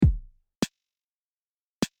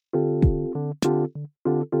It's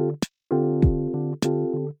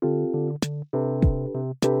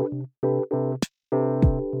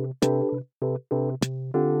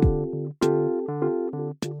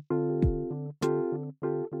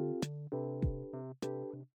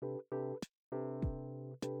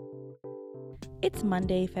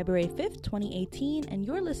Monday, February 5th, 2018, and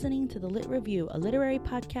you're listening to The Lit Review, a literary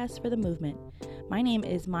podcast for the movement. My name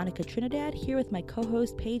is Monica Trinidad, here with my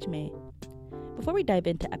co-host, Paige May. Before we dive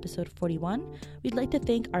into episode 41, we'd like to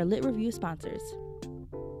thank our Lit Review sponsors.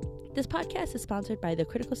 This podcast is sponsored by the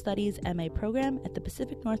Critical Studies MA program at the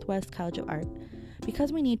Pacific Northwest College of Art.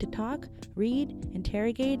 Because we need to talk, read,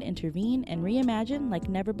 interrogate, intervene, and reimagine like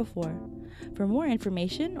never before. For more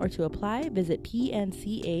information or to apply, visit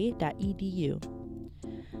pnca.edu.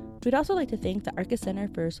 We'd also like to thank the Arts Center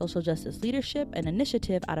for Social Justice Leadership, an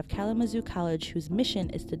initiative out of Kalamazoo College whose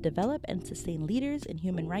mission is to develop and sustain leaders in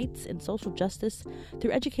human rights and social justice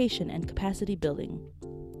through education and capacity building.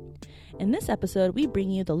 In this episode, we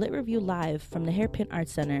bring you the Lit Review live from the Hairpin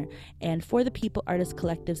Arts Center and For the People Artist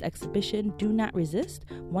Collective's exhibition, Do Not Resist,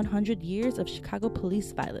 100 Years of Chicago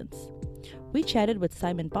Police Violence. We chatted with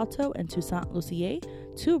Simon Balto and Toussaint Losier,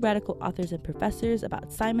 two radical authors and professors,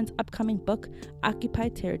 about Simon's upcoming book,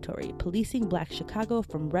 Occupied Territory, Policing Black Chicago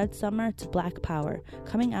from Red Summer to Black Power,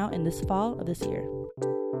 coming out in this fall of this year.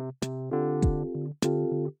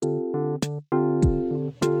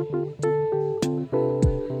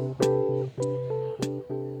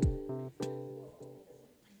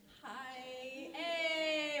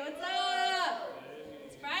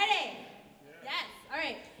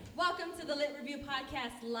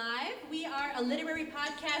 Live. We are a literary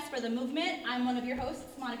podcast for the movement. I'm one of your hosts,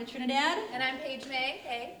 Monica Trinidad. And I'm Paige May.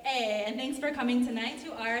 Hey. Hey, and thanks for coming tonight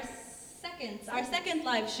to our second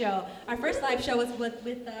live show. Our first live show was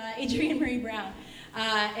with Adrienne Marie Brown.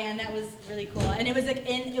 And that was really cool. And it was like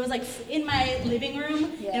in my living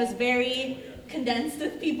room. Yeah. It was very condensed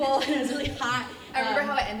with people, and it was really hot. I remember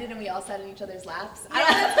how it ended and we all sat in each other's laps. I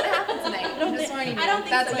don't know what's going to happen tonight. I don't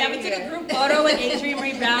think so. Yeah, we took a group photo with Adrienne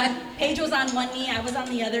Marie Brown. Paige was on one knee, I was on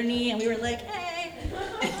the other knee, and we were like, hey,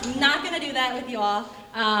 not going to do that with you all.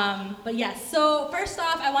 But yes, so first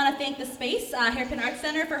off, I want to thank the space, Hairpin Arts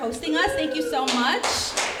Center, for hosting us. Thank you so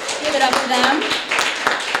much. Give it up for them.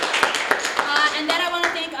 And then I want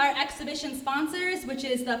to thank our exhibition sponsors, which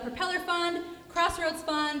is the Propeller Fund, Crossroads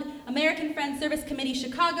Fund, American Friends Service Committee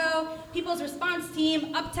Chicago, People's Response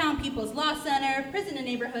Team, Uptown People's Law Center, Prison and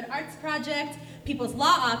Neighborhood Arts Project, People's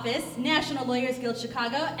Law Office, National Lawyers Guild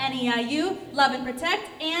Chicago, NEIU, Love and Protect,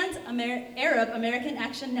 and Arab American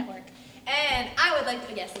Action Network. And I would like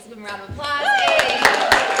to, yes, let's give them a round of applause.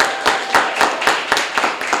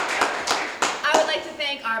 I would like to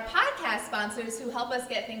thank our podcast sponsors who help us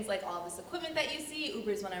get things like all this equipment that you see,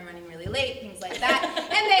 Ubers when I'm running really late, things like that.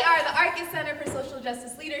 And they are the Arts Center for Social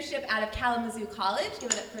Justice Leadership out of Kalamazoo College. Give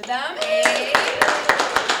it up for them.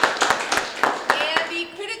 And the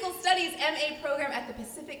Critical Studies MA program at the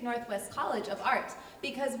Pacific Northwest College of Art,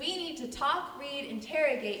 because we need to talk, read,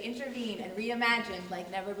 interrogate, intervene, and reimagine like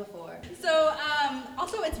never before. So,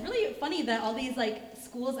 also, it's really funny that all these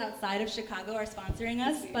schools outside of Chicago are sponsoring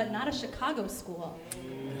us, but not a Chicago school.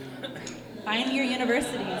 Find your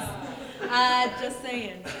universities. Just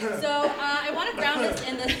saying. So, I want to ground us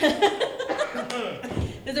in the...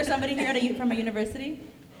 Is there somebody here from a university?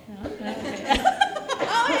 No? Okay.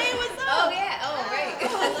 Oh, hey, what's up? Oh, yeah. Oh, right.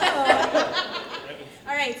 Hello.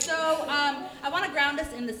 All right, so I want to ground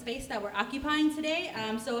us in the space that we're occupying today.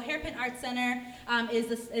 So Hairpin Arts Center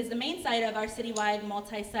is the main site of our citywide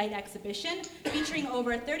multi-site exhibition, featuring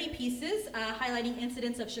over 30 pieces highlighting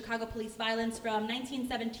incidents of Chicago police violence from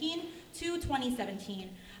 1917 to 2017.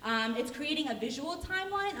 It's creating a visual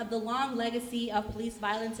timeline of the long legacy of police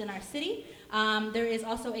violence in our city. There is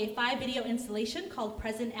also a 5-video installation called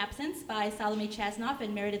Present Absence by Salome Chasnoff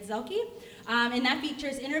and Meredith Zelke. And that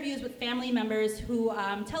features interviews with family members who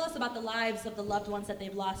tell us about the lives of the loved ones that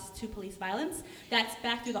they've lost to police violence. That's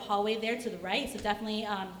back through the hallway there to the right, so definitely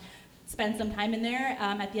spend some time in there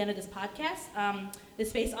at the end of this podcast. This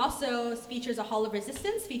space also features a Hall of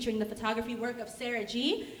Resistance featuring the photography work of Sarah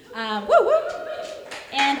G. Woo woo!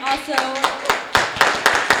 And also...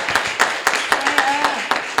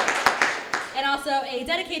 And also a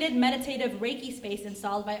dedicated meditative Reiki space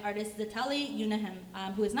installed by artist Zitali Unahim,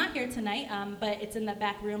 who is not here tonight, but it's in the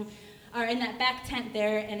back room, or in that back tent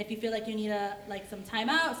there. And if you feel like you need some time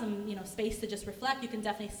out, some space to just reflect, you can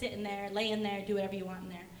definitely sit in there, lay in there, do whatever you want in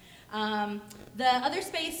there. The other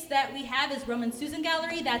space that we have is Roman Susan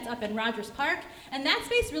Gallery. That's up in Rogers Park. And that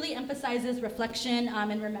space really emphasizes reflection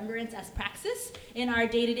and remembrance as praxis in our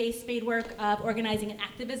day-to-day spade work of organizing and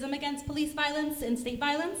activism against police violence and state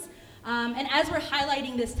violence. And as we're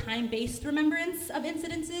highlighting this time-based remembrance of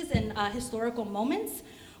incidences and historical moments,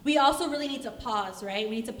 we also really need to pause, right?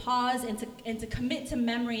 We need to pause and to commit to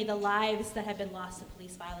memory the lives that have been lost to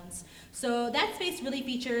police violence. So that space really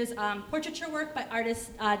features portraiture work by artists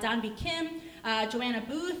Don B. Kim, Joanna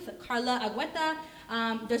Booth, Carla Agueta.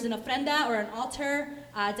 There's an ofrenda or an altar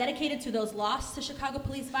dedicated to those lost to Chicago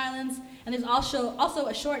police violence. And there's also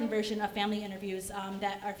a shortened version of family interviews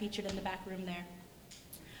that are featured in the back room there.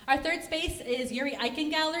 Our third space is Yuri Eichen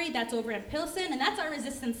Gallery. That's over in Pilsen, and that's our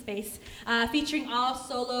resistance space, featuring all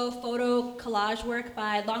solo photo collage work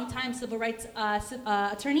by longtime civil rights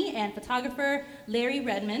attorney and photographer Larry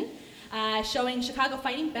Redmond, showing Chicago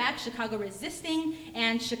fighting back, Chicago resisting,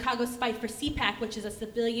 and Chicago's fight for CPAC, which is a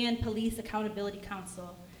Civilian Police Accountability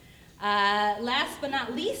Council. Last but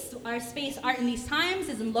not least, our space Art in These Times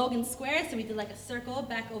is in Logan Square, so we did like a circle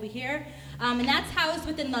back over here. And that's housed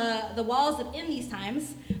within the walls of In These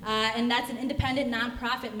Times, and that's an independent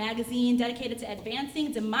nonprofit magazine dedicated to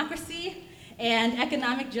advancing democracy and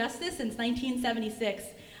economic justice since 1976.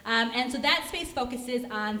 And so that space focuses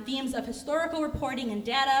on themes of historical reporting and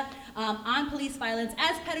data on police violence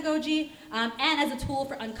as pedagogy and as a tool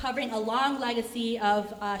for uncovering a long legacy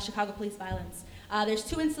of Chicago police violence. There's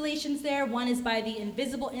two installations there. One is by the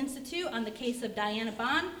Invisible Institute on the case of Diana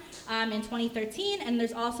Bond in 2013, and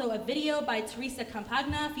there's also a video by Teresa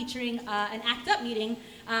Campagna featuring an ACT UP meeting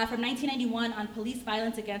from 1991 on police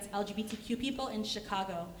violence against LGBTQ people in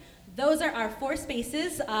Chicago. Those are our four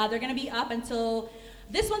spaces. They're gonna be up until,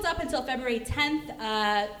 this one's up until February 10th,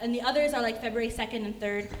 and the others are like February 2nd and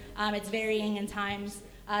 3rd. It's varying in times.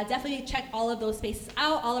 Definitely check all of those spaces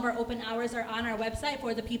out. All of our open hours are on our website,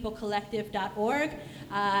 forthepeoplecollective.org.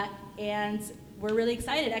 And we're really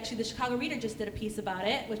excited. Actually, the Chicago Reader just did a piece about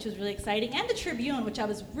it, which was really exciting, and the Tribune, which I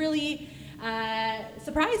was really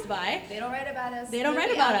surprised by. They don't write about us. They don't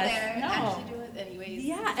write about us. No. No. Actually do it anyways.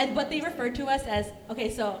 Yeah, but they refer to us as, okay,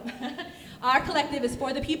 so our collective is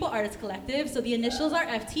For the People Artists Collective, so the initials are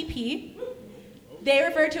FTP. They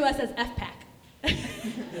refer to us as FPAC.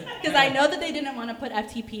 Because I know that they didn't want to put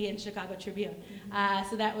FTP in Chicago Tribune.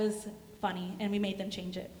 So that was funny, and we made them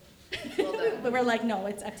change it. Well done. But we're like, no,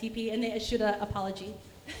 it's FTP, and they issued an apology.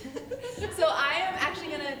 So I am actually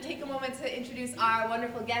going to take a moment to introduce our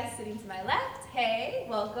wonderful guest sitting to my left. Hey,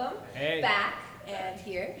 welcome. Hey. Back and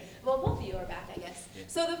here. Well, both of you are back, I guess. Yeah.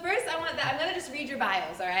 So the first, I'm going to just read your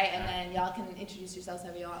bios, all right? And then y'all can introduce yourselves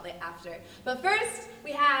however you want after. But first,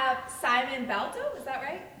 we have Simon Balto, is that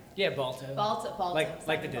right? Yeah, Balto. Balto.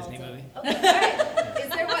 Like the Disney movie. Okay, all right. Is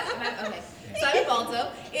there what? Okay. Simon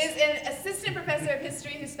Balto is an assistant professor of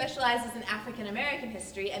history who specializes in African American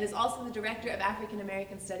history and is also the director of African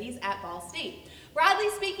American Studies at Ball State. Broadly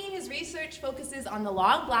speaking, his research focuses on the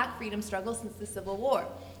long Black freedom struggle since the Civil War.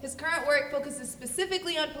 His current work focuses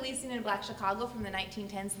specifically on policing in Black Chicago from the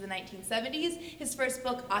 1910s to the 1970s. His first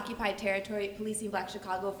book, Occupied Territory, Policing Black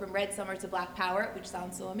Chicago from Red Summer to Black Power, which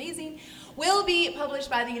sounds so amazing, will be published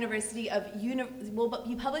by the University of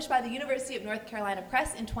North Carolina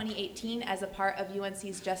Press in 2018 as a part of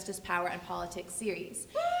UNC's Justice, Power, and Politics series.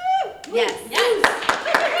 Woo! Yes.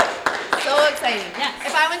 So exciting. Yes.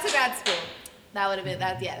 If I went to grad school, that would have been,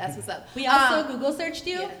 that's what's up. We also Google searched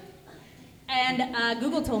you. Yeah. And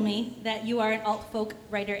Google told me that you are an alt folk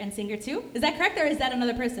writer and singer too. Is that correct, or is that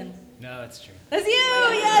another person? No, that's true. That's you,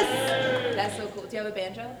 yes! That's so cool. Do you have a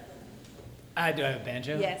banjo? I do have a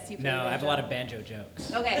banjo? Yes, you play No, banjo. I have a lot of banjo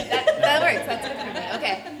jokes. Okay, that works. That's good for me.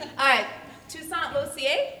 Okay. All right. Toussaint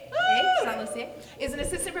Losier, Toussaint Losier, is an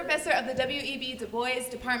assistant professor of the W.E.B. Du Bois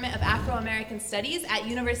Department of Afro-American Studies at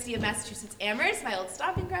University of Massachusetts Amherst, my old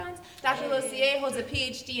stomping grounds. Dr. Losier holds a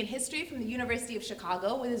PhD in history from the University of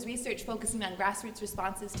Chicago, with his research focusing on grassroots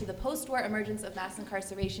responses to the post-war emergence of mass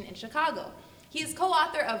incarceration in Chicago. He is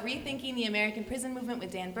co-author of Rethinking the American Prison Movement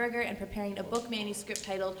with Dan Berger and preparing a book manuscript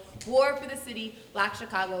titled War for the City, Black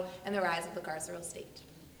Chicago, and the Rise of the Carceral State.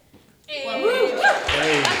 Hey. Well,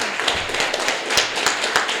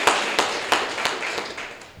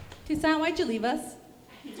 Toussaint, why'd you leave us?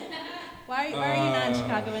 Why are you not in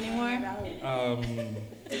Chicago anymore?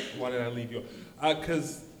 Why did I leave you?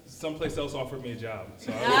 Because someplace else offered me a job.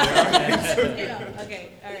 So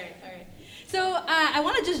Okay, all right. So I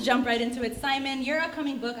want to just jump right into it. Simon, your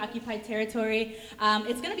upcoming book, Occupied Territory,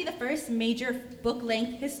 it's going to be the first major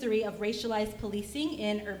book-length history of racialized policing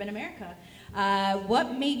in urban America.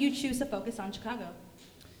 What made you choose to focus on Chicago?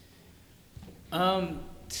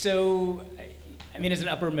 So, I mean, as an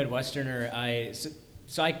upper Midwesterner,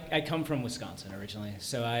 I come from Wisconsin originally.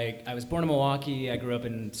 So I was born in Milwaukee. I grew up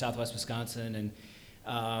in Southwest Wisconsin, and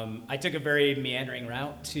I took a very meandering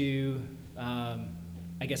route to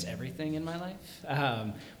I guess, everything in my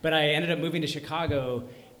life. But I ended up moving to Chicago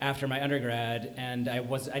after my undergrad, and I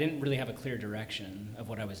didn't really have a clear direction of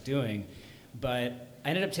what I was doing. But I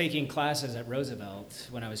ended up taking classes at Roosevelt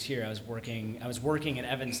when I was here. I was working in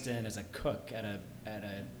Evanston as a cook at a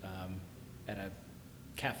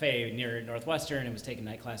cafe near Northwestern, and was taking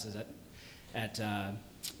night classes at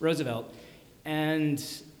Roosevelt. And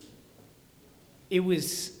it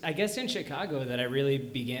was, I guess, in Chicago that I really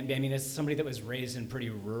began, I mean, as somebody that was raised in pretty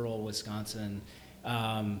rural Wisconsin,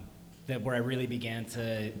 where I really began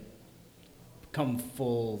to come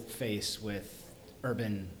full face with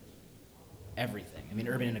urban everything. I mean,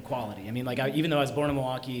 urban inequality. I mean, like, even though I was born in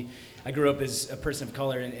Milwaukee, I grew up as a person of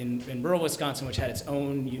color in rural Wisconsin, which had its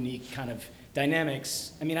own unique kind of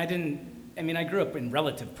dynamics. I mean, I grew up in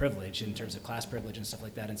relative privilege in terms of class privilege and stuff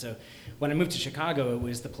like that. And so when I moved to Chicago, it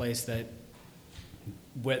was the place that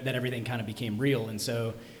everything kind of became real. And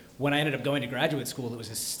so when I ended up going to graduate school,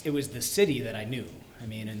 it was the city that I knew. I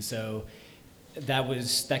mean, and so that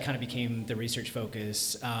kind of became the research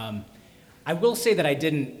focus. I will say that I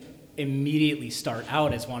didn't immediately start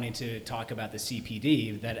out as wanting to talk about the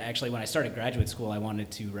CPD. That actually, when I started graduate school, I wanted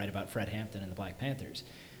to write about Fred Hampton and the Black Panthers.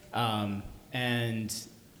 And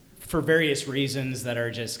for various reasons that are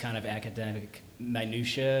just kind of academic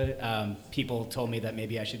minutia, people told me that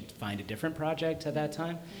maybe I should find a different project at that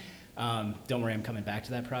time. Don't worry, I'm coming back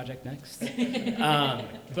to that project next.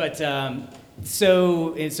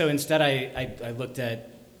 So instead I looked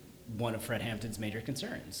at one of Fred Hampton's major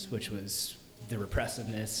concerns, which was the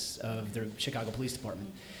repressiveness of the Chicago Police Department.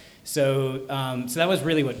 So that was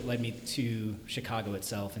really what led me to Chicago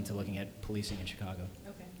itself and to looking at policing in Chicago.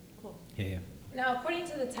 Okay, cool. Yeah. Now, according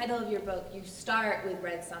to the title of your book, you start with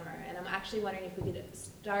Red Summer, and I'm actually wondering if we could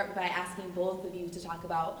start by asking both of you to talk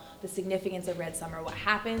about the significance of Red Summer, what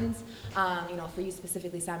happens, for you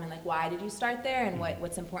specifically, Simon, like why did you start there and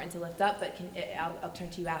what's important to lift up, but I'll turn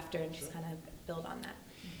to you after and just kind of build on that.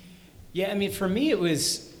 Yeah, I mean, for me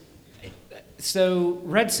so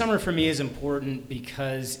Red Summer for me is important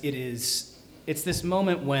because it's this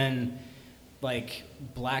moment when, like,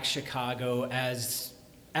 Black Chicago as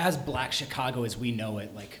Black Chicago as we know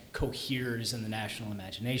it, like, coheres in the national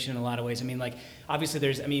imagination in a lot of ways. I mean, like, obviously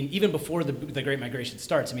even before the Great Migration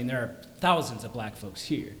starts, I mean, there are thousands of Black folks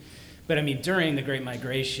here. But I mean, during the Great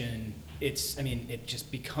Migration, it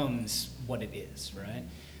just becomes what it is, right?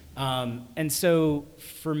 And so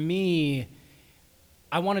for me,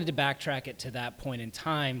 I wanted to backtrack it to that point in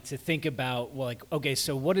time to think about, well, like, okay,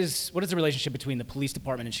 so what does the relationship between the police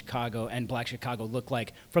department in Chicago and Black Chicago look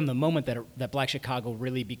like from the moment that Black Chicago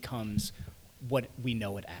really becomes what we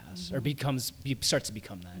know it as, or starts to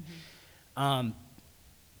become that? And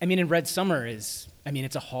Red Summer it's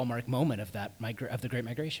a hallmark moment of of the Great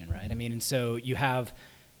Migration, right? I mean, and so you have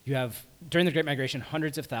during the Great Migration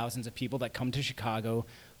hundreds of thousands of people that come to Chicago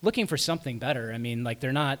looking for something better. I mean, like,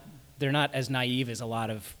 they're not as naive as a lot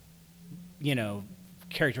of,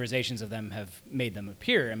 characterizations of them have made them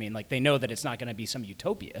appear. I mean, like, they know that it's not going to be some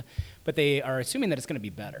utopia, but they are assuming that it's going to be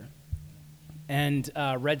better. And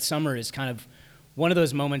Red Summer is kind of one of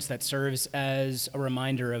those moments that serves as a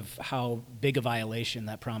reminder of how big a violation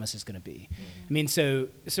that promise is going to be. Mm-hmm. I mean, so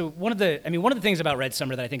one of the things about Red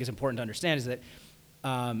Summer that I think is important to understand is that,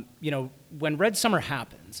 when Red Summer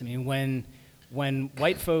happens, I mean, when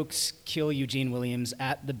white folks kill Eugene Williams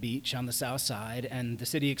at the beach on the South Side and the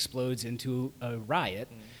city explodes into a riot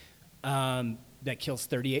that kills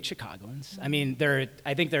 38 Chicagoans, I mean,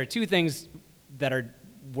 I think there are two things that are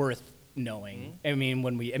worth knowing. I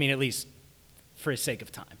mean, at least for the sake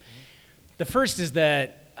of time. The first is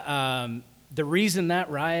that the reason that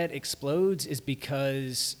riot explodes is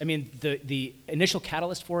because, the initial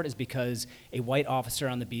catalyst for it is because a white officer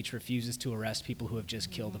on the beach refuses to arrest people who have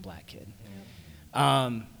just killed a Black kid.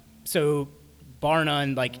 So bar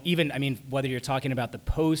none, like, whether you're talking about the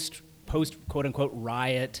post quote unquote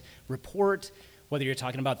riot report, whether you're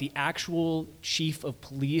talking about the actual chief of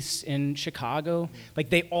police in Chicago, like,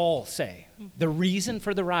 they all say the reason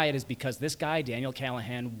for the riot is because this guy, Daniel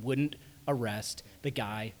Callahan, wouldn't arrest the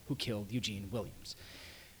guy who killed Eugene Williams.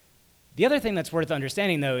 The other thing that's worth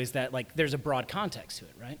understanding, though, is that, like, there's a broad context to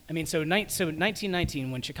it, right? I mean, so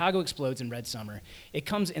 1919, when Chicago explodes in Red Summer, it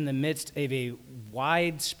comes in the midst of a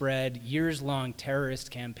widespread, years-long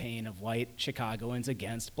terrorist campaign of white Chicagoans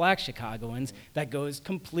against Black Chicagoans that goes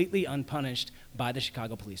completely unpunished by the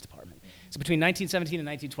Chicago Police Department. So between 1917 and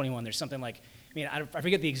 1921, there's something like, I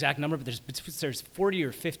forget the exact number, but there's 40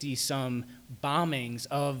 or 50 some bombings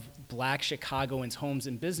of Black Chicagoans' homes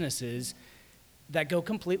and businesses that go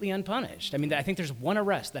completely unpunished. I think there's one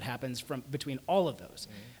arrest that happens between all of those.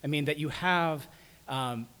 That you have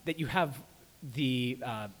the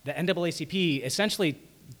NAACP essentially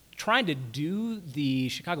trying to do the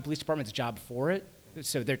Chicago Police Department's job for it.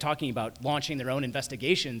 So they're talking about launching their own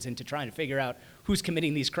investigations into trying to figure out who's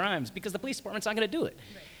committing these crimes because the police department's not going to do it.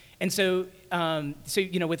 Right. And so,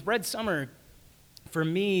 with Red Summer, for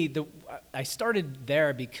me, I started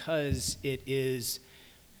there because it is,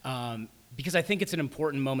 because I think it's an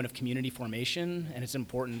important moment of community formation and it's an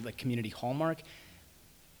important community hallmark.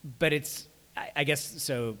 But it's, I guess,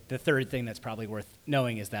 so the third thing that's probably worth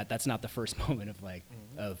knowing is that that's not the first moment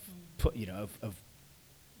of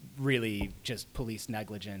really just police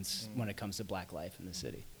negligence when it comes to Black life in the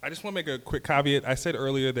city. I just want to make a quick caveat. I said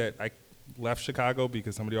earlier that I left Chicago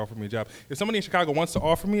because somebody offered me a job. If somebody in Chicago wants to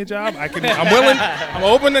offer me a job, I'm willing. I'm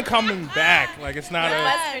open to coming back. Like it's not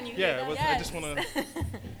Western, I just want to.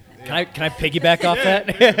 Can I piggyback off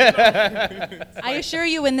that? I assure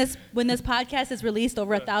you, when this podcast is released,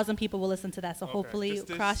 over 1,000 people will listen to that. So hopefully, just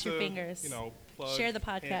cross your fingers. Plug, share the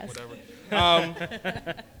podcast.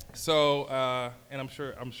 Whatever. So, and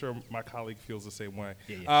I'm sure my colleague feels the same way.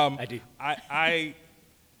 Yeah, I do. I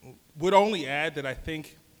would only add that I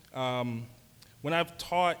think when I've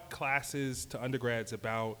taught classes to undergrads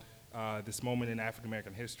about this moment in African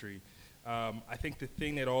American history, I think the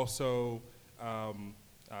thing that also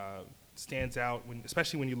stands out,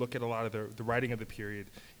 especially when you look at a lot of the writing of the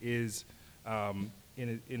period, is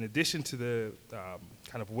in addition to the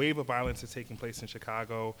kind of wave of violence that's taking place in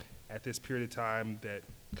Chicago at this period of time that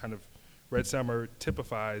kind of Red Summer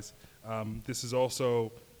typifies, there's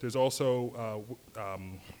also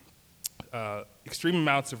extreme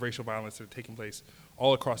amounts of racial violence that are taking place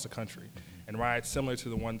all across the country, and riots similar to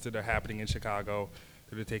the ones that are happening in Chicago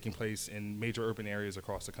that are taking place in major urban areas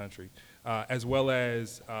across the country, as well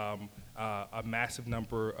as a massive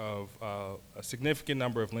number of, a significant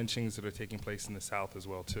number of lynchings that are taking place in the South as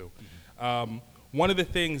well too. One of the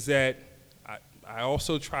things that I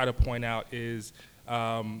also try to point out is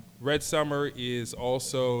Red Summer is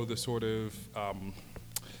also the sort of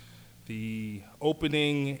the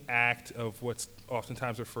opening act of what's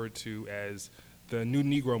oftentimes referred to as the New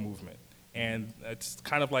Negro movement. And it's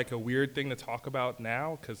kind of like a weird thing to talk about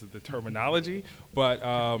now because of the terminology, but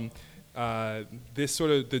this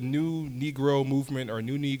sort of the New Negro movement or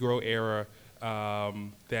New Negro era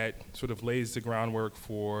that sort of lays the groundwork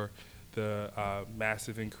for the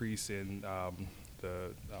massive increase in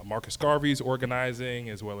the Marcus Garvey's organizing,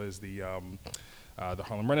 as well as the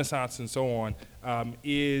Harlem Renaissance and so on,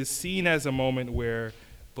 is seen as a moment where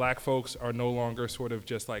Black folks are no longer sort of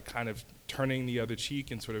just like kind of turning the other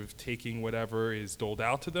cheek and sort of taking whatever is doled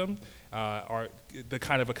out to them, are the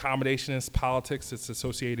kind of accommodationist politics that's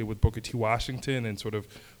associated with Booker T. Washington and sort of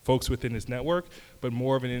folks within his network, but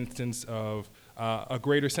more of an instance of a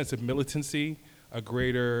greater sense of militancy, a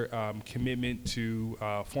greater commitment to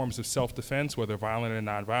forms of self-defense, whether violent or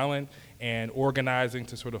nonviolent, and organizing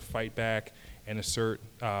to sort of fight back and assert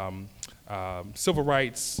civil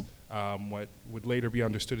rights, what would later be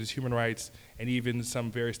understood as human rights, and even some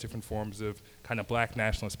various different forms of kind of Black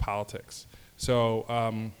nationalist politics. So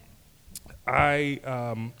I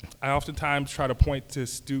oftentimes try to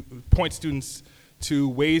point students to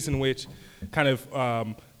ways in which kind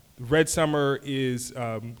of Red Summer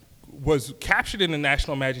was captured in the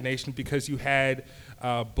national imagination because you had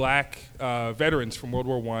Black veterans from World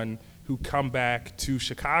War I who come back to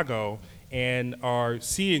Chicago and are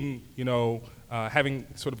seeing, having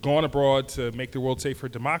sort of gone abroad to make the world safe for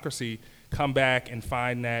democracy, come back and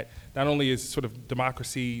find that not only is sort of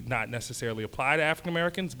democracy not necessarily applied to African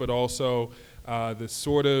Americans, but also the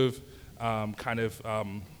sort of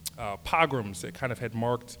pogroms that kind of had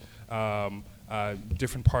marked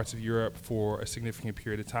different parts of Europe for a significant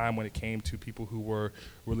period of time when it came to people who were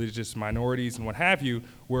religious minorities and what have you,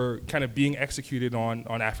 were kind of being executed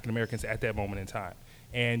on African Americans at that moment in time.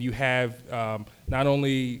 And you have not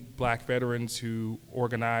only Black veterans who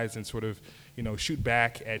organize and sort of, shoot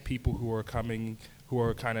back at people who are coming, who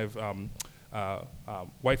are kind of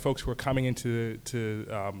white folks who are coming into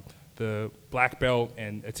the Black Belt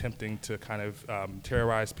and attempting to kind of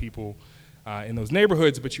terrorize people in those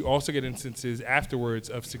neighborhoods, but you also get instances afterwards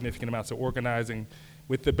of significant amounts of organizing,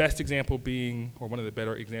 with the best example being, or one of the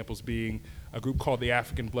better examples being, a group called the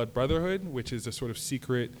African Blood Brotherhood, which is a sort of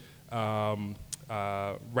secret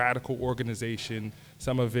radical organization,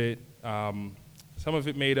 some of it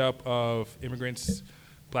made up of immigrants,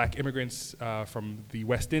 Black immigrants from the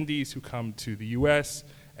West Indies who come to the US,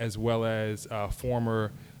 as well as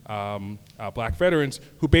former Black veterans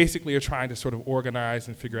who basically are trying to sort of organize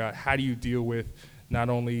and figure out how do you deal with not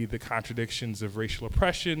only the contradictions of racial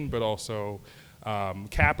oppression, but also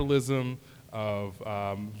capitalism, of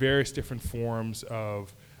various different forms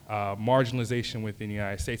of marginalization within the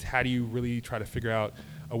United States, how do you really try to figure out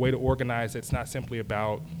a way to organize that's not simply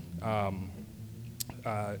about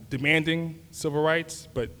demanding civil rights,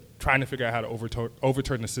 but trying to figure out how to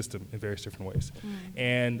overturn the system in various different ways.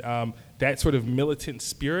 And that sort of militant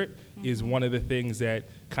spirit is one of the things that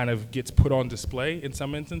kind of gets put on display in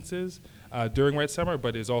some instances during Red Summer,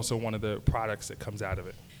 but is also one of the products that comes out of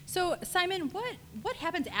it. So, Simon, what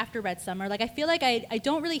happened after Red Summer? Like, I feel like I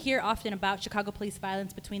don't really hear often about Chicago police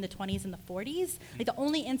violence between the 20s and the 40s. Like, the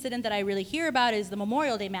only incident that I really hear about is the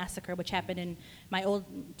Memorial Day Massacre, which happened in my old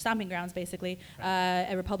stomping grounds, basically,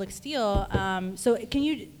 at Republic Steel. So can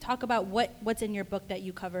you talk about what's in your book that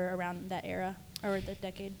you cover around that era, or the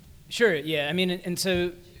decade? Sure, yeah. I mean, and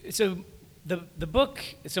so the book,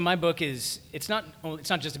 so my book is, it's not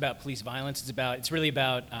just about police violence, it's really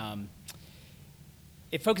about,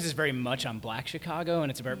 it focuses very much on Black Chicago,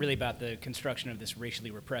 and it's really about the construction of this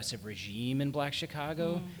racially repressive regime in Black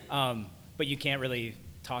Chicago. But you can't really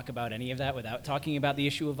talk about any of that without talking about the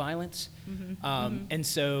issue of violence. And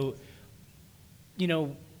so,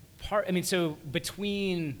 so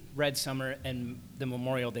between Red Summer and the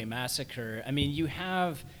Memorial Day Massacre, I mean, you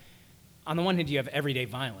have, on the one hand, you have everyday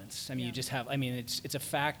violence. I mean, you just have, I mean, it's a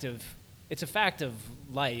fact of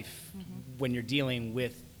life when you're dealing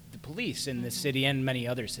with the police in this city and many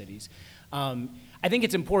other cities. I think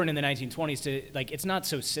it's important in the 1920s to, like, it's not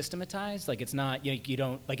so systematized. Like, it's not, you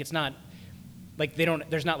don't, like, it's not, like,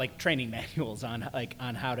 there's not, like, training manuals on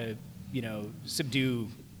how to, subdue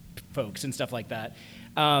folks and stuff like that.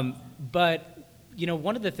 But,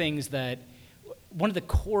 one of the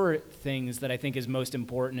core things that I think is most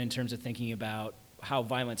important in terms of thinking about how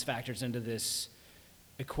violence factors into this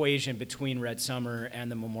equation between Red Summer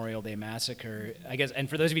and the Memorial Day Massacre, I guess, and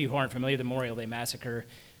for those of you who aren't familiar, the Memorial Day Massacre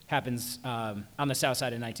happens on the South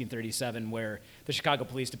Side in 1937, where the Chicago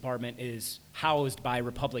Police Department is housed by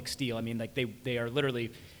Republic Steel. I mean, like, they are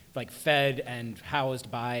literally, like, fed and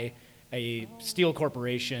housed by a steel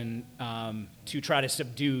corporation to try to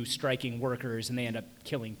subdue striking workers, and they end up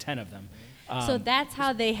killing 10 of them. So that's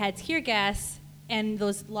how they had tear gas and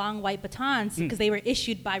those long white batons, because they were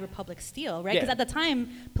issued by Republic Steel, right? Because at the time,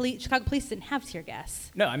 Chicago police didn't have tear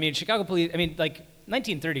gas. No, I mean, Chicago police, I mean, like,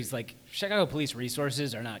 1930s, like, Chicago police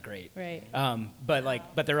resources are not great. Right.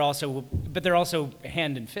 But they're also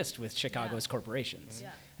hand in fist with Chicago's corporations. Yeah.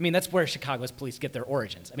 I mean, that's where Chicago's police get their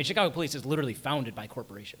origins. I mean, Chicago police is literally founded by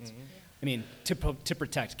corporations. I mean, to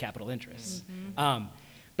protect capital interests.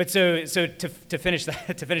 But so to finish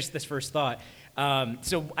this first thought,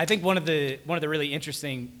 so I think one of the really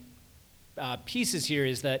interesting pieces here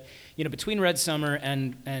is that, between Red Summer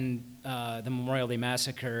and the Memorial Day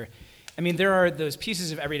Massacre, I mean, there are those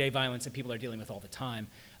pieces of everyday violence that people are dealing with all the time,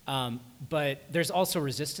 but there's also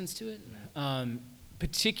resistance to it,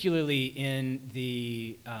 particularly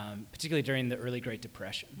during the early Great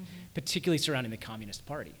Depression, particularly surrounding the Communist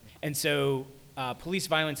Party. And so police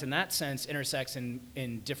violence in that sense intersects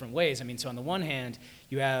in different ways. I mean, so on the one hand,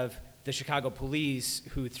 you have the Chicago police,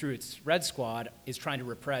 who through its Red Squad is trying to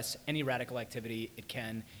repress any radical activity it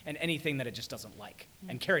can and anything that it just doesn't like,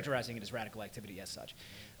 and characterizing it as radical activity as such.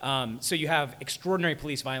 So you have extraordinary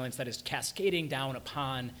police violence that is cascading down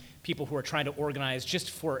upon people who are trying to organize just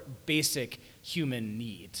for basic human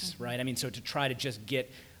needs, right? I mean, so to try to just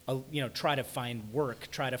get try to find work,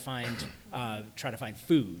 try to find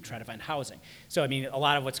food, try to find housing. So, I mean, a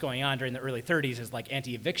lot of what's going on during the early 30s is like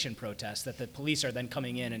anti-eviction protests, that the police are then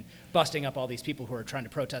coming in and busting up all these people who are trying to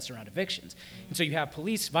protest around evictions. And so you have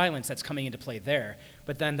police violence that's coming into play there,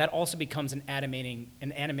 but then that also becomes an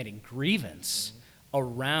animating grievance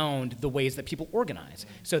around the ways that people organize.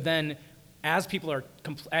 So then, as people are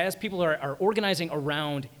organizing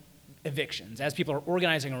around evictions, as people are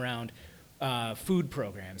organizing around food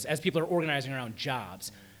programs, as people are organizing around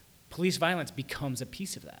jobs, police violence becomes a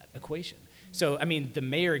piece of that equation. So, I mean, the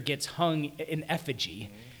mayor gets hung in effigy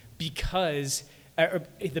because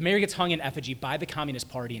the mayor gets hung in effigy by the Communist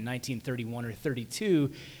Party in 1931 or 32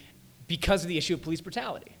 because of the issue of police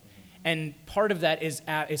brutality. And part of that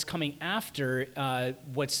is coming after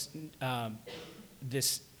what's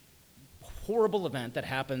this horrible event that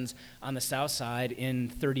happens on the South Side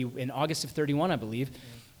in August of 31, I believe,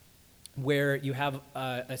 where you have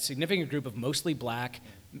a significant group of mostly black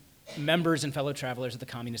members and fellow travelers of the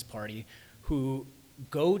Communist Party who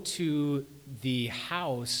go to the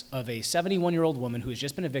house of a 71-year-old woman who has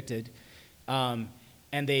just been evicted, and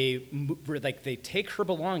they take her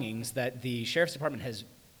belongings that the sheriff's department has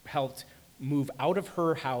helped move out of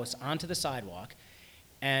her house onto the sidewalk,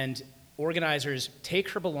 and organizers take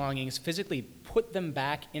her belongings, physically put them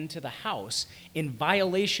back into the house in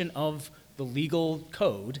violation of the legal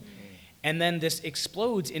code, And then this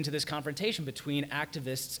explodes into this confrontation between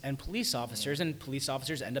activists and police officers, and police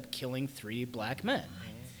officers end up killing 3 black men.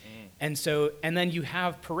 And then you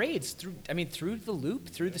have parades through the Loop,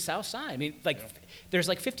 through the South Side. I mean, there's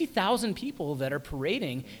 50,000 people that are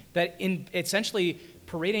parading essentially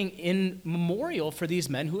parading in memorial for these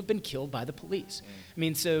men who have been killed by the police. I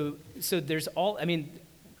mean, so there's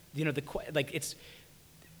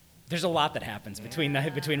there's a lot that happens between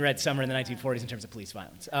Red Summer and the 1940s in terms of police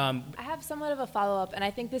violence. I have somewhat of a follow-up, and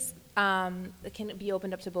I think this can be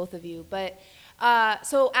opened up to both of you. But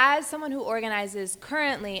so as someone who organizes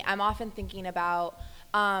currently, I'm often thinking about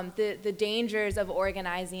the dangers of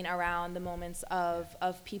organizing around the moments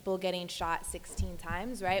of people getting shot 16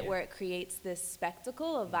 times, right? Where it creates this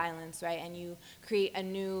spectacle of violence, right? And you create a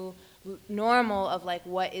new normal of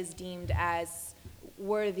what is deemed as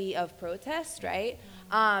worthy of protest, right?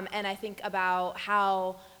 And I think about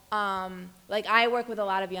how, I work with a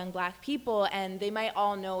lot of young black people, and they might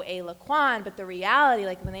all know A. Laquan, but the reality,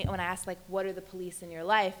 when I ask, what are the police in your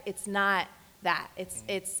life, it's not that.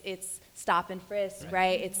 It's stop and frisk,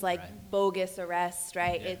 right? It's bogus arrests,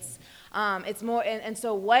 right? Yeah. It's more, and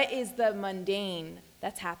so what is the mundane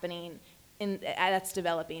that's happening that's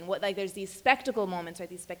developing? There's these spectacle moments, right?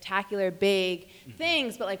 These spectacular big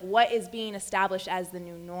things, but what is being established as the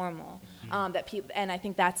new normal? That people, and I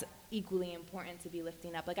think that's equally important to be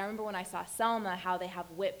lifting up. I remember when I saw Selma, how they have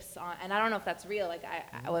whips on, and I don't know if that's real.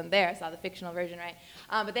 I wasn't there. I saw the fictional version, right?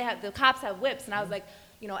 But the cops have whips, and I was like,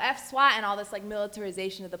 F SWAT and all this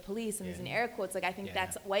militarization of the police, and using air quotes. I think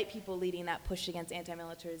that's white people leading that push against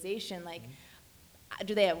anti-militarization.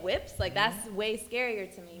 Do they have whips? That's way scarier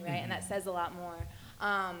to me, right? And that says a lot more,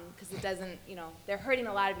 because it doesn't, they're hurting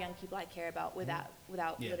a lot of young people I care about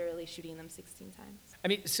without literally shooting them 16 times. I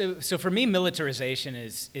mean, so for me, militarization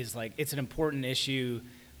is it's an important issue,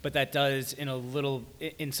 but that does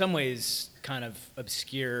in some ways kind of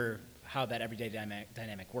obscure how that everyday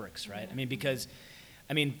dynamic works, right? I mean, because,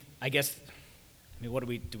 I guess, what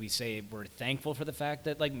do we say? We're thankful for the fact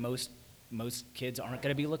that most kids aren't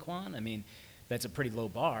going to be Laquan. I mean, that's a pretty low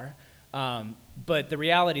bar. But the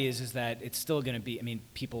reality is that it's still going to be,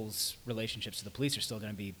 people's relationships to the police are still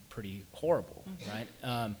going to be pretty horrible,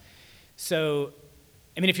 right? So,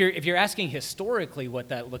 if you're asking historically what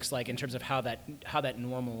that looks like in terms of how that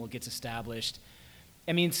normal gets established,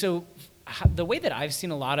 the way that I've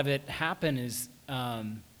seen a lot of it happen is,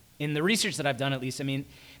 in the research that I've done at least,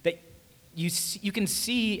 that you can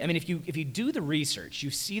see, if you do the research, you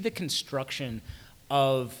see the construction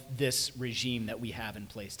of this regime that we have in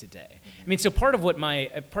place today. So part of what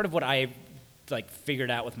I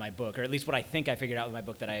figured out with my book, or at least what I think I figured out with my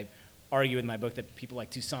book, that I argue in my book, that people like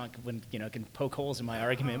Toussaint can poke holes in my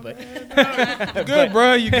argument, but you good,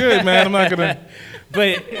 bro. You good, man. I'm not gonna.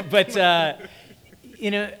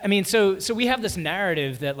 So we have this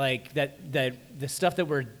narrative that that the stuff that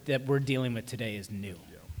we're dealing with today is new,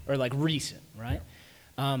 or recent, right?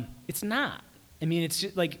 It's not. It's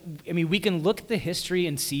just we can look at the history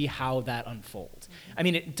and see how that unfolds.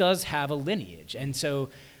 It does have a lineage, and so,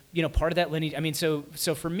 part of that lineage.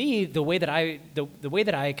 So for me, the way that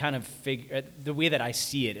I kind of figure, the way that I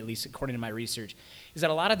see it, at least according to my research, is that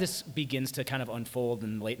a lot of this begins to kind of unfold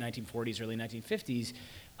in the late 1940s, early 1950s,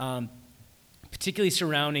 particularly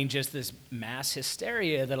surrounding just this mass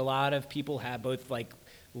hysteria that a lot of people have, both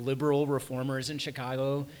liberal reformers in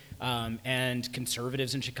Chicago and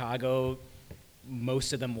conservatives in Chicago,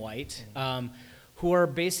 most of them white, who are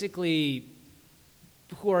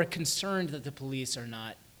concerned that the police are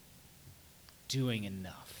not doing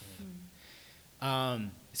enough.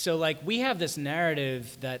 So we have this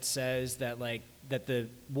narrative that says that that the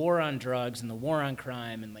war on drugs and the war on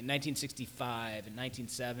crime in 1965 and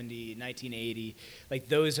 1970, 1980,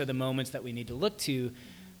 those are the moments that we need to look to.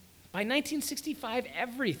 By 1965,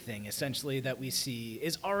 everything essentially that we see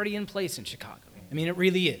is already in place in Chicago. It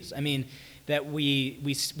really is. That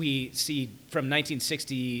we see from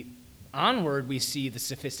 1960 onward, we see the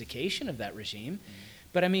sophistication of that regime.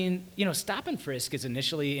 But stop and frisk is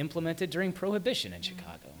initially implemented during Prohibition in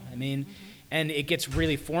Chicago. And it gets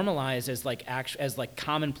really formalized as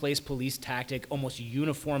commonplace police tactic, almost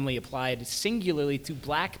uniformly applied singularly to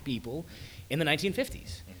black people in the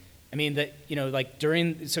 1950s. During the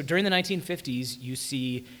 1950s, you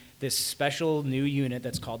see this special new unit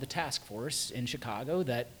that's called the Task Force in Chicago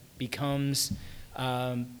that becomes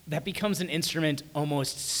an instrument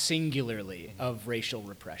almost singularly of racial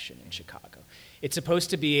repression in Chicago. It's supposed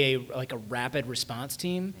to be a rapid response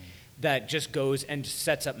team that just goes and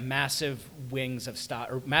sets up massive webs of stop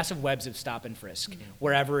and frisk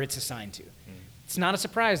wherever it's assigned to. it's not a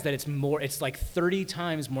surprise that it's like 30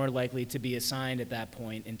 times more likely to be assigned at that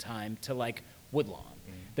point in time to like Woodlawn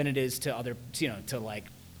than it is to other, to like,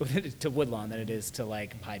 to Woodlawn than it is to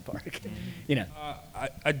like Hyde Park,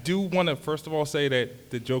 I do want to first of all say that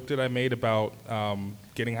the joke that I made about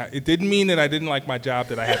getting high, it didn't mean that I didn't like my job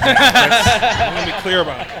that I had now. I want to be clear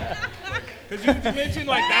about it. Because you mentioned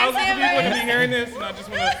like thousands of people are going to be hearing this, and I just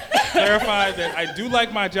want to clarify that I do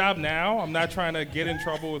like my job now. I'm not trying to get in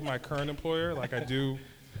trouble with my current employer. Like I do,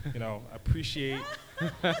 appreciate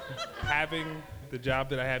having the job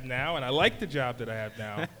that I have now, and I like the job that I have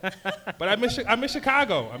now. But I miss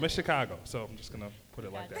Chicago. So I'm just going to put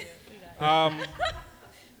it like that.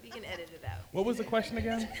 We can edit it out. What was the question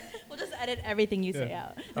again? We'll just edit everything you say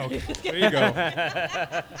out. Okay, there you go.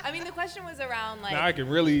 I mean, the question was around like. Now I can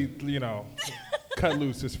really, cut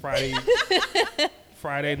loose. It's Friday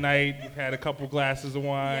night. You've had a couple glasses of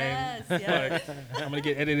wine. Yes. Like, I'm gonna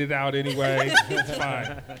get edited out anyway. It's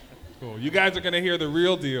fine. Cool. You guys are gonna hear the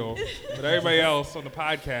real deal, but everybody else on the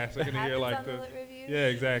podcast are gonna hear like the. Yeah,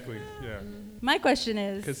 exactly. Yeah. My question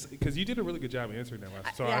is. Because you did a really good job answering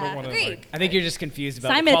that, so yeah, I don't want to. agreed. I think you're just confused about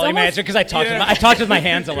Simon, the it's quality almost- manager because I talked with my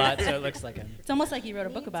hands a lot, so it looks like It's almost like you wrote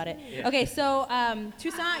a book about it. Okay, so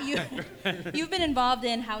Toussaint, you've been involved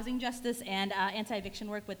in housing justice and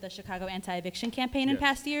anti-eviction work with the Chicago anti-eviction campaign in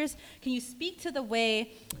past years. Can you speak to the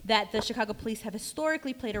way that the Chicago police have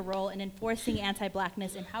historically played a role in enforcing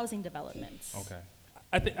anti-blackness in housing developments? Okay.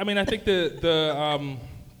 I think the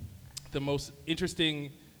most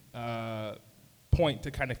interesting point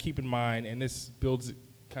to kind of keep in mind, and this builds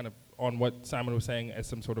kind of on what Simon was saying as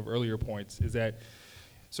some sort of earlier points, is that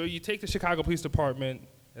so you take the Chicago Police Department,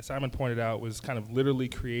 as Simon pointed out, was kind of literally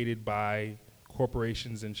created by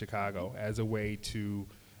corporations in Chicago as a way to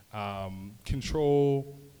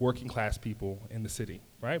control working class people in the city,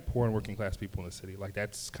 right? Poor and working class people in the city. Like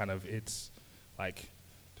that's kind of, it's like,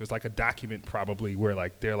 there's like a document probably where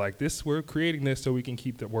like they're like this, we're creating this so we can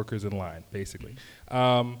keep the workers in line, basically.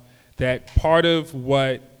 That part of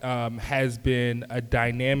what has been a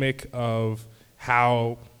dynamic of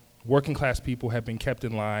how working class people have been kept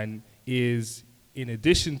in line is, in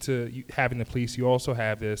addition to having the police, you also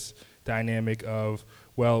have this dynamic of,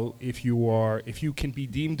 well, if you can be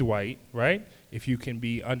deemed white, right? If you can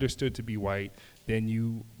be understood to be white, then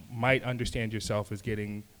you might understand yourself as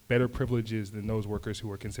getting better privileges than those workers who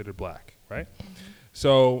are considered black, right? Mm-hmm.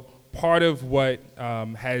 So part of what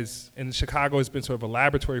has, and Chicago has been sort of a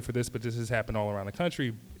laboratory for this, but this has happened all around the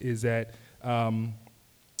country, is that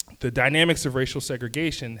the dynamics of racial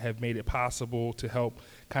segregation have made it possible to help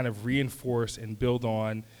kind of reinforce and build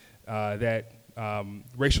on that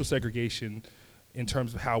racial segregation in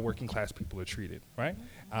terms of how working class people are treated, right?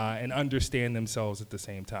 And understand themselves at the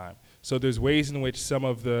same time. So there's ways in which some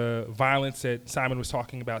of the violence that Simon was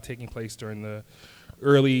talking about taking place during the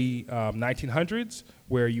early 1900s,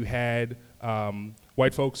 where you had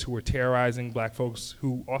white folks who were terrorizing black folks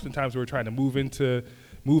who oftentimes were trying to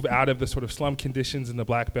move out of the sort of slum conditions in the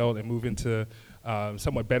Black Belt and move into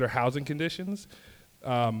somewhat better housing conditions.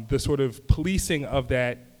 The sort of policing of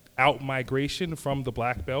that out-migration from the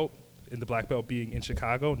Black Belt, and the Black Belt being in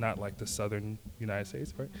Chicago, not like the southern United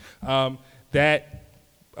States, right? That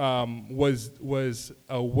was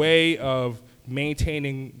a way of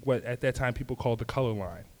maintaining what at that time people called the color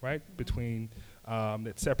line, right? Between,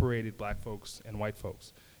 that separated black folks and white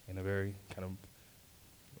folks in a very kind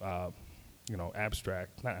of,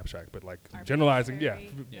 abstract, not abstract, but like generalizing,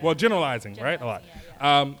 well, generalizing, right? A lot.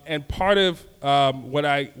 And part of what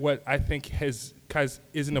I think is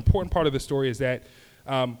an important part of the story is that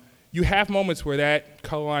you have moments where that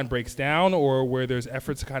color line breaks down, or where there's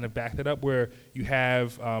efforts to kind of back that up, where you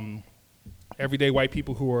have everyday white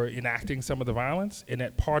people who are enacting some of the violence, and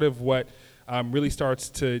that part of what really starts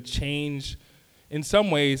to change in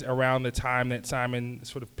some ways around the time that Simon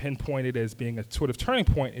sort of pinpointed as being a sort of turning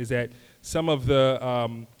point is that some of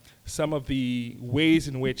the ways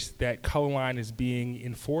in which that color line is being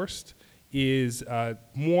enforced is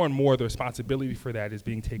more and more the responsibility for that is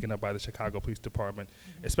being taken up by the Chicago Police Department,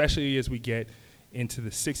 especially as we get into the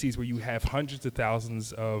 60s, where you have hundreds of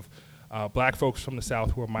thousands of black folks from the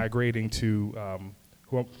South who are migrating to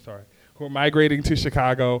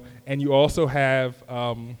Chicago, and you also have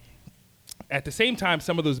at the same time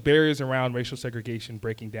some of those barriers around racial segregation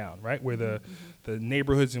breaking down, right? Where the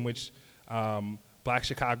neighborhoods in which black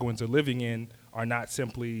Chicagoans are living in are not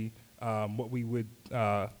simply what we would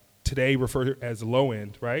today refer to as low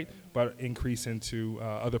end, right? But increase into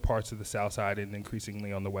other parts of the South Side and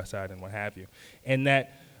increasingly on the West Side and what have you. And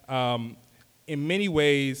that in many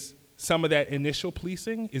ways, some of that initial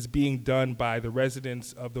policing is being done by the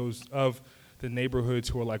residents of the neighborhoods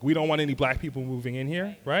who are like, we don't want any black people moving in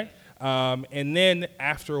here, right? And then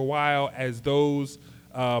after a while, as those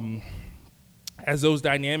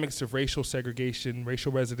dynamics of racial segregation,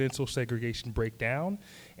 racial residential segregation break down,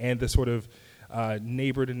 and the sort of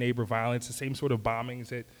neighbor-to-neighbor violence, the same sort of bombings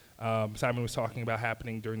that Simon was talking about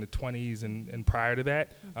happening during the 20s and prior to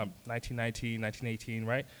that, 1919, 1918,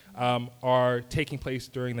 right, are taking place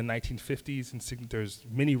during the 1950s. And there's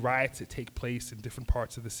many riots that take place in different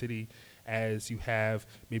parts of the city as you have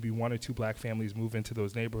maybe one or two black families move into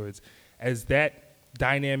those neighborhoods. As that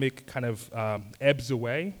dynamic kind of ebbs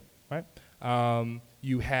away, right,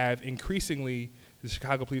 you have increasingly the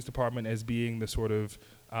Chicago Police Department as being the sort of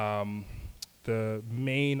the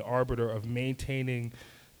main arbiter of maintaining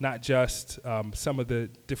not just some of the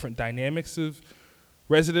different dynamics of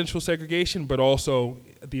residential segregation, but also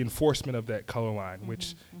the enforcement of that color line,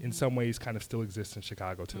 which in some ways kind of still exists in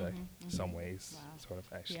Chicago today. Some ways, sort of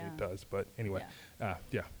actually it does. But anyway,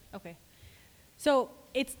 yeah. Okay. So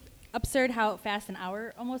it's absurd how fast an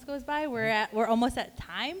hour almost goes by. We're almost at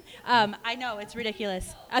time. I know it's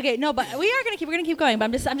ridiculous. Okay, no, but we're gonna keep going.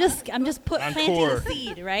 But I'm just planting the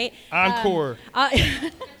seed, right? Encore.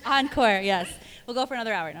 Encore, yes. We'll go for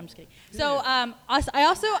another hour. No, I'm just kidding. So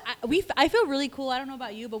I feel really cool. I don't know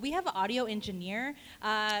about you, but we have an audio engineer.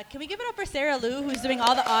 Can we give it up for Sarah Lou, who's doing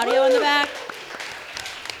all the audio in the back?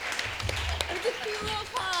 It's a cute little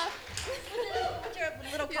cough. What's your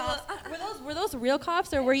little coughs? Were those real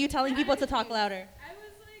coughs, or were you telling people to talk louder? I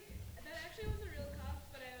was like, that actually was a real cough,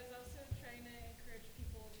 but I was also trying to encourage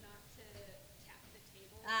people not to tap the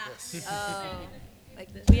table. Oh,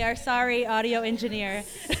 like this. We are sorry, audio engineer.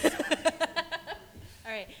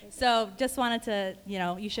 All right, so just wanted to,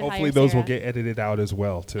 you should Hopefully hire those Sarah. will get edited out as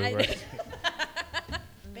well, too, right?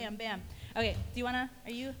 Bam, bam. Okay,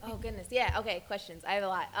 are you? Oh, goodness. Yeah, okay, questions. I have a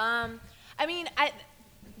lot.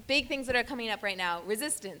 Big things that are coming up right now.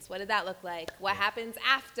 Resistance, what did that look like? What happens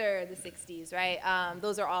after the 60s, right?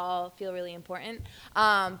 Those are all feel really important.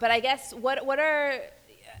 But I guess what are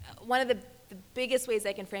one of the biggest ways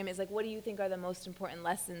I can frame it is, like, what do you think are the most important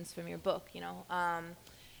lessons from your book,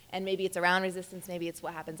 And maybe it's around resistance, maybe it's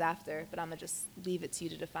what happens after, but I'm going to just leave it to you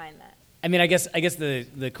to define that. I mean, I guess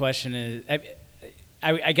the question is,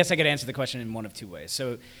 I guess I could answer the question in one of two ways.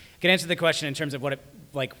 So I could answer the question in terms of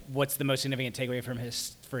what's the most significant takeaway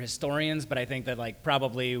for historians, but I think that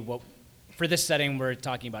probably for this setting we're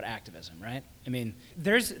talking about activism, right? I mean,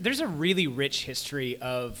 there's a really rich history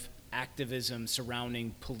of activism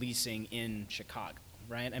surrounding policing in Chicago,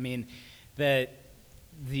 right? I mean, I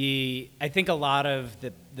think a lot of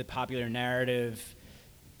the popular narrative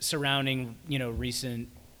surrounding recent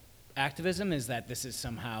activism is that this is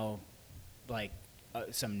somehow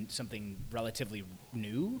something relatively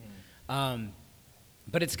new,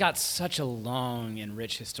 but it's got such a long and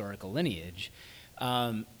rich historical lineage,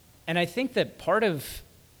 and I think that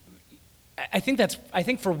I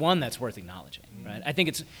think for one that's worth acknowledging, right? I think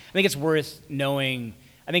it's worth knowing.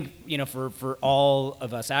 I think, for all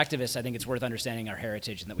of us activists, I think it's worth understanding our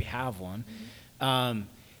heritage and that we have one.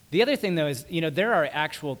 The other thing, though, is, there are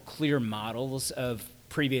actual clear models of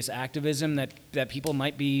previous activism that people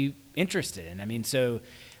might be interested in. I mean,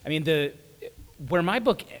 where my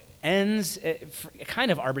book ends,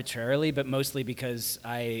 kind of arbitrarily, but mostly because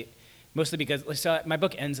my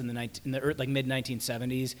book ends in the mid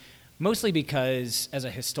 1970s. Mostly because, as a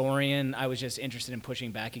historian, I was just interested in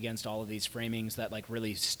pushing back against all of these framings that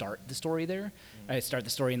really start the story there. I start the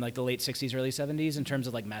story in the late 60s, early 70s in terms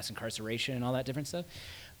of mass incarceration and all that different stuff.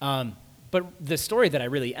 But the story that I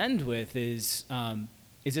really end with is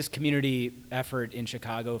this community effort in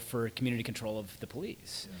Chicago for community control of the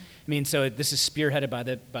police. Yeah. I mean, so this is spearheaded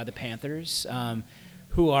by the Panthers,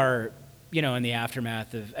 who are in the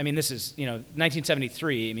aftermath of. I mean, this is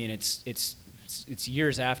 1973. I mean, it's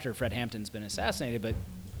years after Fred Hampton's been assassinated,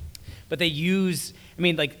 but they use. I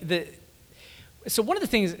mean, So one of the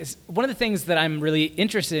things that I'm really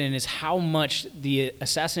interested in is how much the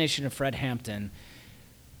assassination of Fred Hampton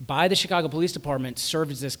by the Chicago Police Department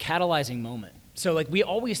served as this catalyzing moment. So we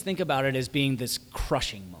always think about it as being this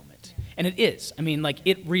crushing moment, and it is. I mean,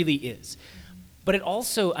 it really is. But it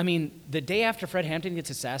also, I mean, the day after Fred Hampton gets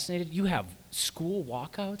assassinated, you have school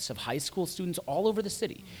walkouts of high school students all over the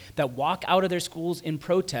city that walk out of their schools in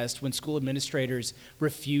protest when school administrators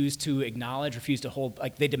refuse to hold,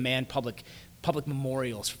 they demand public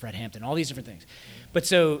memorials for Fred Hampton, all these different things. But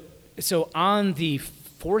so on the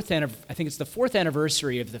I think it's the fourth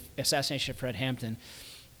anniversary of the assassination of Fred Hampton,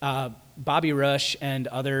 Bobby Rush and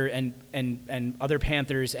other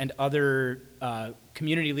Panthers and other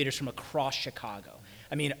community leaders from across Chicago.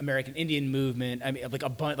 I mean, American Indian movement. I mean,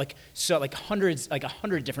 like hundreds, like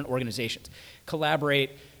 100 different organizations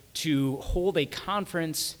collaborate to hold a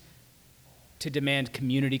conference to demand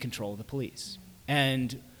community control of the police.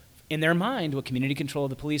 And in their mind, what community control of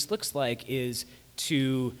the police looks like is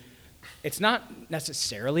it's not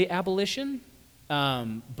necessarily abolition,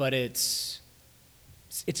 but it's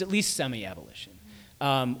at least semi-abolition,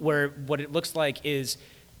 where what it looks like is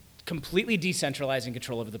completely decentralizing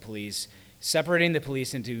control over the police, separating the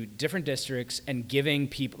police into different districts, and giving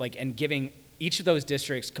each of those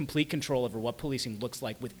districts complete control over what policing looks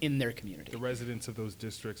like within their community. The residents of those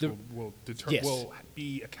districts will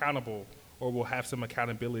be accountable, or will have some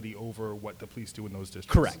accountability over what the police do in those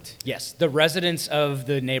districts. Correct. Yes, the residents of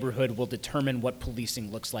the neighborhood will determine what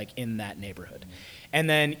policing looks like in that neighborhood, and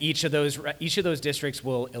then each of those districts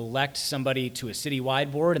will elect somebody to a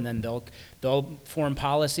citywide board, and then they'll form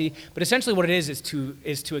policy. But essentially, what it is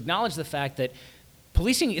to acknowledge the fact that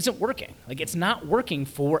policing isn't working. Like, it's not working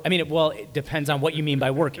for. I mean, it depends on what you mean by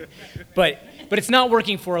working, but it's not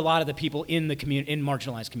working for a lot of the people in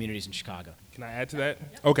marginalized communities in Chicago. Can I add to that?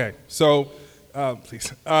 Okay, so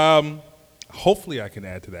please. Hopefully I can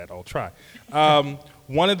add to that. I'll try.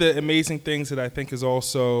 One of the amazing things that I think is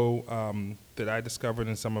also that I discovered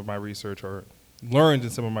in some of my research, or learned in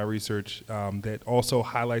some of my research, that also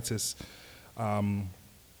highlights this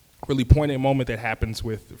really poignant moment that happens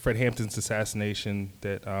with Fred Hampton's assassination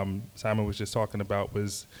that Simon was just talking about,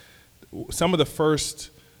 was some of the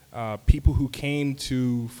first people who came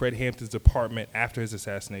to Fred Hampton's apartment after his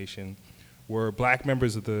assassination were black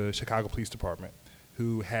members of the Chicago Police Department,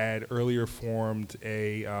 who had earlier formed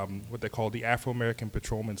a what they call the Afro-American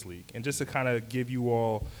Patrolmen's League. And just to kind of give you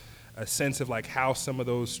all a sense of like how some of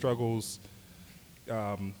those struggles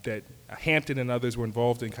that Hampton and others were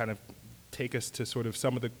involved in kind of take us to sort of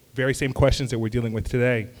some of the very same questions that we're dealing with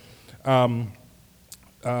today.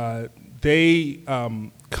 They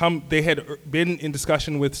had been in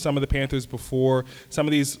discussion with some of the Panthers before. Some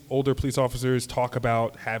of these older police officers talk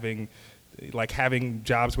about having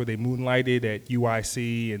jobs where they moonlighted at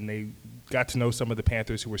UIC, and they got to know some of the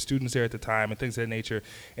Panthers who were students there at the time and things of that nature.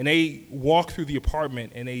 And they walk through the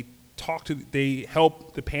apartment and they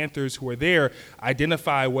help the Panthers who are there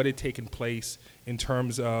identify what had taken place in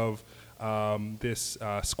terms of this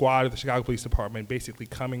squad of the Chicago Police Department basically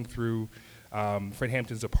coming through Fred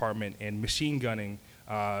Hampton's apartment and machine gunning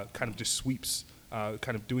kind of just sweeps,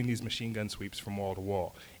 kind of doing these machine gun sweeps from wall to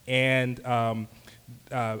wall. And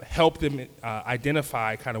help them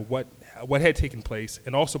identify kind of what had taken place,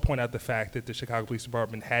 and also point out the fact that the Chicago Police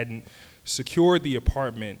Department hadn't secured the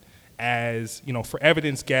apartment as, for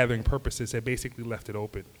evidence gathering purposes, had basically left it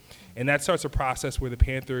open. And that starts a process where the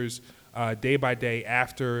Panthers, day by day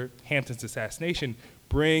after Hampton's assassination,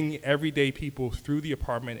 bring everyday people through the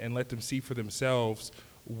apartment and let them see for themselves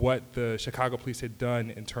what the Chicago police had done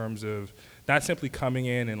in terms of not simply coming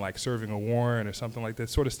in and like serving a warrant or something like that,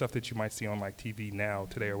 sort of stuff that you might see on like TV now,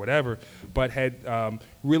 today or whatever, but had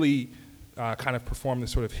really kind of performed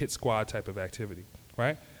this sort of hit squad type of activity,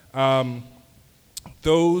 right?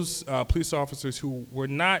 Those police officers who were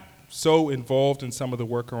not so involved in some of the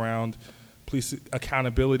work around police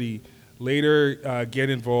accountability later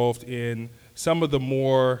get involved in some of the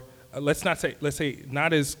more, let's say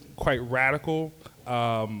not as quite radical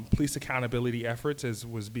police accountability efforts as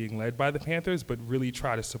was being led by the Panthers, but really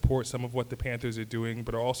try to support some of what the Panthers are doing,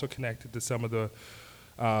 but are also connected to some of the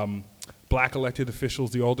black elected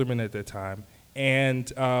officials, the aldermen at that time.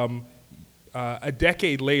 And a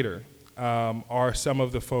decade later are some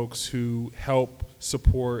of the folks who help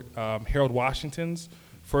support Harold Washington's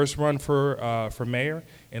first run for mayor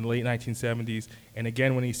in the late 1970s, and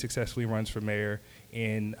again when he successfully runs for mayor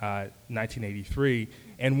in 1983.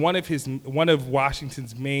 And one of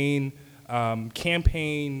Washington's main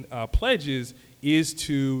campaign pledges is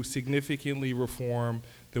to significantly reform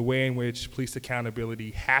the way in which police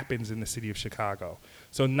accountability happens in the city of Chicago.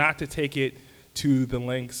 So not to take it to the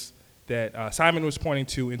lengths that Simon was pointing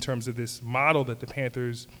to in terms of this model that the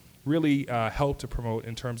Panthers really helped to promote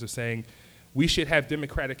in terms of saying we should have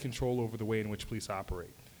democratic control over the way in which police operate.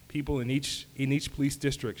 People in each police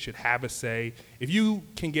district should have a say. If you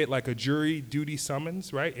can get like a jury duty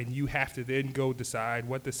summons, right, and you have to then go decide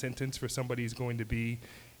what the sentence for somebody is going to be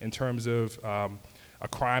in terms of a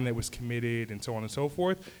crime that was committed and so on and so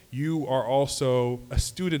forth, you are also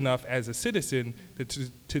astute enough as a citizen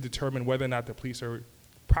to determine whether or not the police are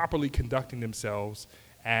properly conducting themselves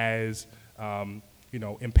as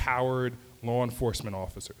empowered law enforcement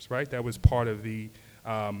officers, right? That was part of the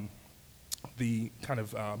kind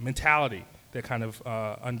of mentality that kind of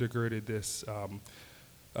undergirded this,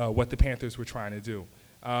 what the Panthers were trying to do.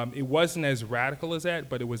 It wasn't as radical as that,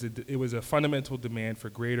 but it was a fundamental demand for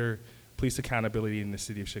greater police accountability in the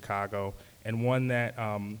city of Chicago, and one that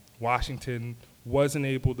Washington wasn't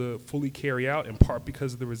able to fully carry out, in part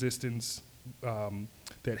because of the resistance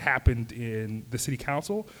that happened in the city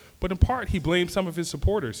council, but in part he blamed some of his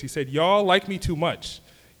supporters. He said, y'all like me too much.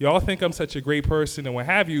 Y'all think I'm such a great person and what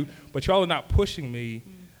have you, but y'all are not pushing me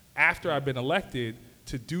after I've been elected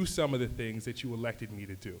to do some of the things that you elected me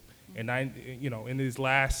to do. And in his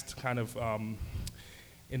last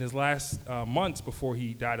months before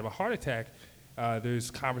he died of a heart attack, there's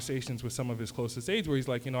conversations with some of his closest aides where he's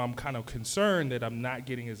like, I'm kind of concerned that I'm not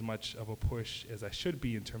getting as much of a push as I should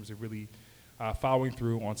be in terms of really following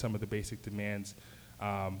through on some of the basic demands.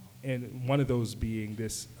 And one of those being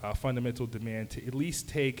this fundamental demand to at least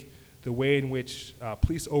take the way in which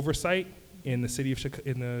police oversight in the city of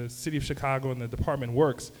Chicago and the department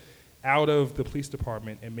works out of the police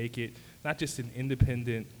department and make it not just an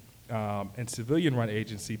independent and civilian-run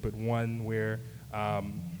agency, but one where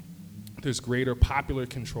there's greater popular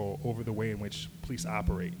control over the way in which police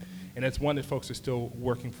operate. And that's one that folks are still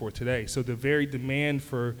working for today. So the very demand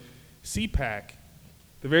for CPAC,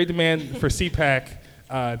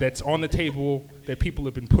 that's on the table that people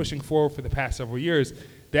have been pushing for the past several years,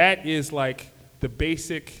 that is like the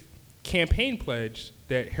basic campaign pledge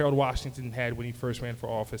that Harold Washington had when he first ran for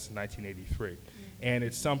office in 1983. And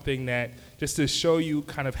it's something that, just to show you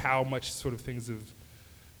kind of how much sort of things have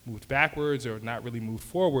moved backwards or not really moved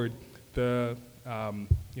forward, the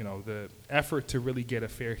effort to really get a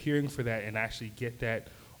fair hearing for that and actually get that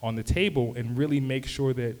on the table and really make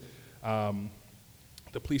sure that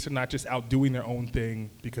the police are not just out doing their own thing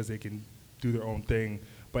because they can do their own thing,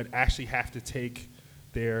 but actually have to take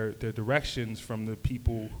their directions from the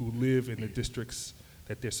people who live in the districts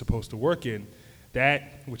that they're supposed to work in.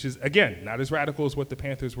 That, which is, again, not as radical as what the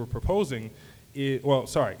Panthers were proposing,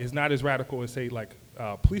 is not as radical as, say, like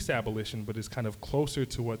police abolition, but is kind of closer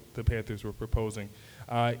to what the Panthers were proposing,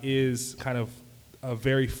 is kind of a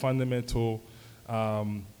very fundamental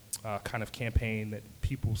kind of campaign that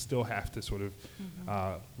people still have to sort of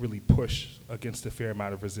really push against a fair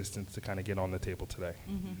amount of resistance to kind of get on the table today.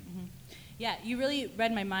 Yeah, you really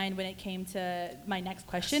read my mind when it came to my next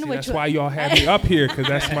question. That's why y'all have me up here, because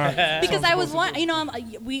that's my. Because I was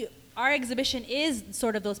our exhibition is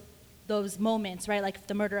sort of those moments, right? Like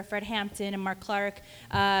the murder of Fred Hampton and Mark Clark,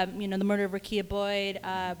 the murder of Rekia Boyd,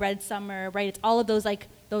 Red Summer, right? It's all of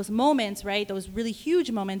those moments, right? Those really huge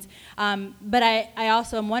moments. But I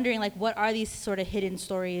also am wondering, like, what are these sort of hidden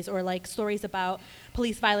stories or like stories about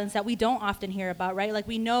police violence that we don't often hear about, right? Like,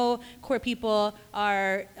 we know queer people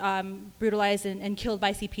are brutalized and killed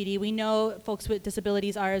by CPD. We know folks with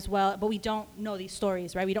disabilities are as well, but we don't know these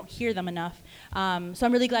stories, right? We don't hear them enough. So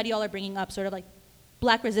I'm really glad y'all are bringing up sort of like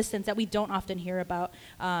Black resistance that we don't often hear about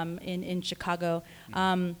in Chicago.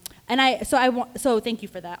 So thank you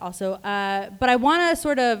for that also. But I want to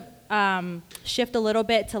sort of shift a little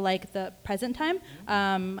bit to like the present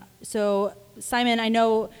time. So Simon, I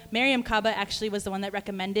know Miriam Kaba actually was the one that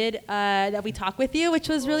recommended that we talk with you, which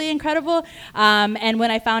was really incredible. And when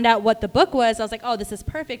I found out what the book was, I was like, oh, this is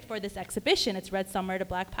perfect for this exhibition. It's Red Summer to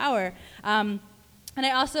Black Power. And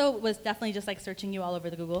I also was definitely just like searching you all over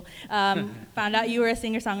the Google. Found out you were a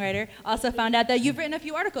singer-songwriter. Also found out that you've written a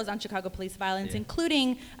few articles on Chicago police violence,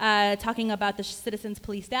 including talking about the Citizens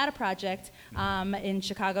Police Data Project in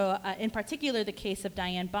Chicago, in particular the case of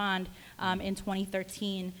Diane Bond in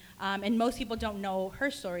 2013. And most people don't know her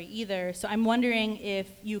story either. So I'm wondering if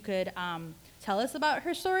you could tell us about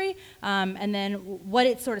her story and then what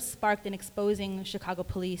it sort of sparked in exposing Chicago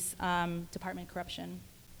Police Department corruption.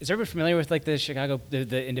 Is everybody familiar with like the Chicago,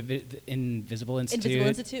 the Invisible Institute? Invisible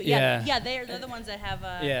Institute, yeah. They're the ones that have.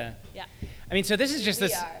 Yeah. I mean, so this is just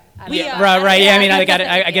this. We are. Right. Yeah. I mean,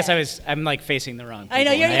 I guess I'm like facing the wrong people. I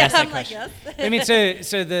know you're. I'm like, yes. I mean,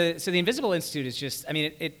 so the Invisible Institute is just. I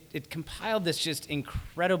mean, it compiled this just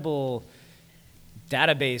incredible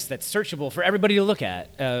database that's searchable for everybody to look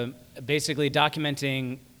at. Basically,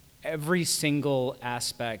 documenting every single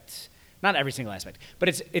aspect. Not every single aspect,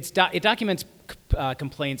 but it documents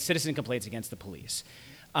complaints, citizen complaints against the police.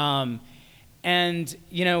 And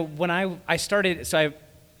when I started, so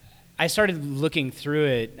I started looking through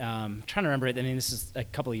it. I'm trying to remember it. I mean, this is a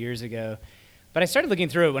couple of years ago, but I started looking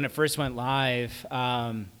through it when it first went live.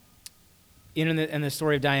 And the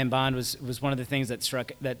story of Diane Bond was one of the things that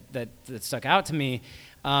stuck out to me.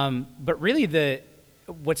 But really,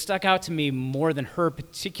 what stuck out to me more than her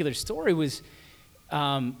particular story was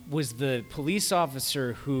the police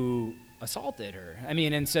officer who assaulted her. I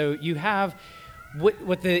mean, and so you have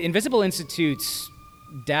what the Invisible Institute's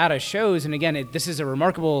data shows, and again, this is a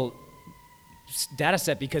remarkable data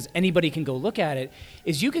set because anybody can go look at it,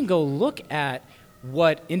 is you can go look at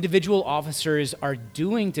what individual officers are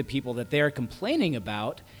doing to people that they are complaining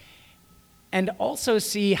about, and also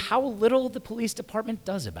see how little the police department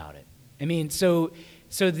does about it. I mean, so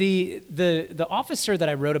the officer that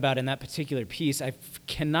I wrote about in that particular piece, I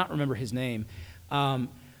cannot remember his name,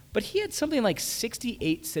 but he had something like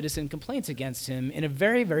 68 citizen complaints against him in a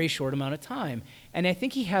very, very short amount of time. And I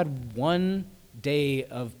think he had 1 day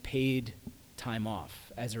of paid time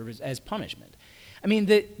off as punishment. I mean,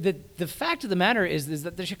 the fact of the matter is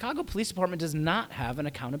that the Chicago Police Department does not have an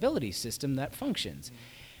accountability system that functions.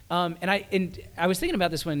 And I was thinking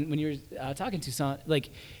about this when you were talking to Toussaint.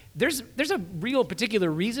 Like, there's a real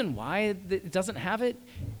particular reason why it doesn't have it.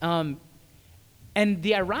 And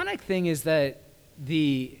the ironic thing is that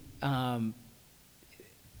the ironic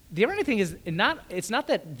thing is it's not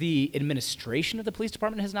that the administration of the police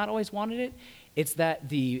department has not always wanted it. It's that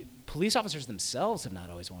the police officers themselves have not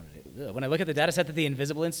always wanted it. When I look at the data set that the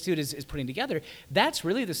Invisible Institute is putting together, that's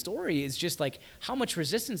really the story, is just like how much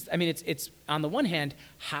resistance. I mean, it's on the one hand,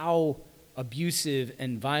 how abusive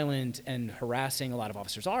and violent and harassing a lot of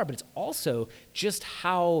officers are, but it's also just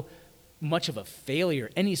how much of a failure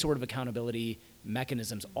any sort of accountability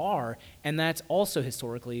mechanisms are, and that's also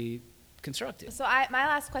historically constructed. So my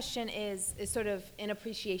last question is sort of in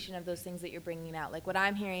appreciation of those things that you're bringing out. Like, what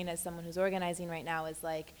I'm hearing as someone who's organizing right now is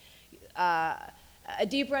like a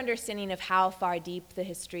deeper understanding of how far deep the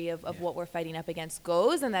history of what we're fighting up against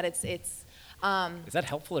goes, and that it's is that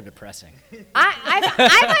helpful or depressing? I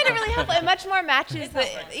find it really helpful. It much more matches the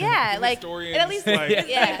like at least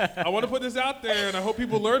I want to put this out there, and I hope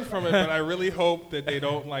people learn from it. But I really hope that they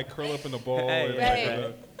don't like curl up in a ball and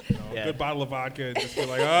like a good bottle of vodka and just be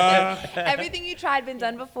like, everything you tried been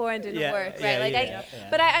done before and didn't work, right?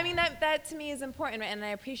 But I mean that to me is important, right? And I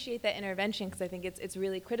appreciate that intervention because I think it's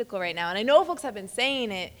really critical right now. And I know folks have been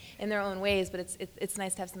saying it in their own ways, but it's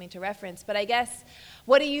nice to have something to reference. But I guess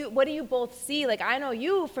what do you both see? Like, I know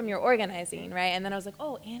you from your organizing, right? And then I was like,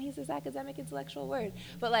 oh, Annie's this academic intellectual word.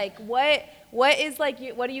 But like, what is like,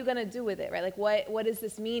 what are you gonna do with it, right? Like, what does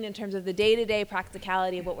this mean in terms of the day-to-day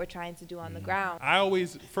practicality of what we're trying to do on the ground?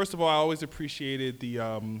 First of all, I always appreciated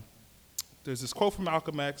there's this quote from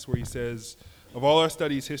Malcolm X where he says, of all our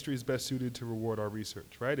studies, history is best suited to reward our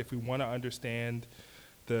research, right? If we want to understand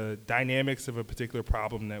the dynamics of a particular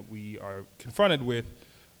problem that we are confronted with,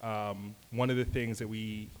 one of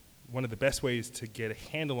the best ways to get a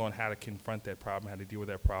handle on how to confront that problem, how to deal with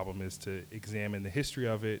that problem, is to examine the history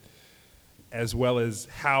of it, as well as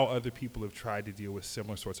how other people have tried to deal with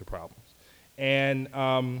similar sorts of problems. And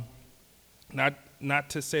not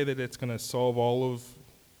to say that it's going to solve all of,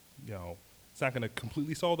 it's not going to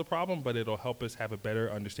completely solve the problem, but it'll help us have a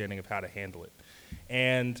better understanding of how to handle it.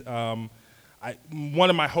 And one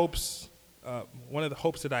of the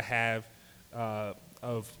hopes that I have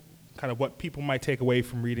of kind of what people might take away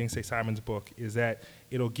from reading, say, Simon's book, is that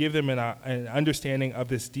it'll give them an understanding of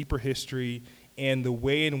this deeper history and the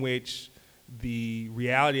way in which the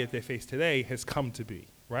reality that they face today has come to be,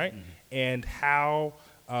 right? Mm-hmm. And how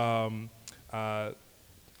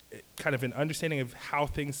kind of an understanding of how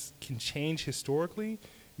things can change historically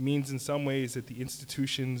means in some ways that the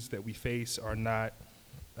institutions that we face are not,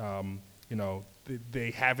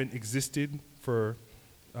 they haven't existed for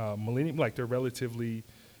millennium, like they're relatively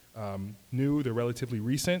new, they're relatively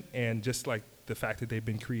recent, and just like the fact that they've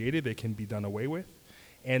been created, they can be done away with.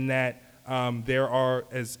 And that there are,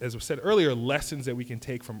 as was said earlier, lessons that we can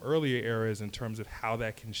take from earlier eras in terms of how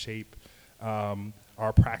that can shape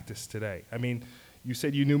our practice today. I mean, you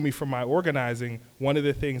said you knew me from my organizing. One of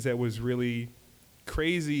the things that was really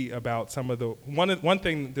crazy about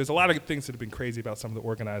there's a lot of things that have been crazy about some of the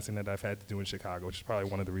organizing that I've had to do in Chicago, which is probably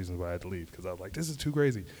one of the reasons why I had to leave, because I was like, this is too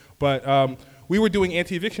crazy. But we were doing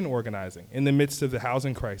anti-eviction organizing in the midst of the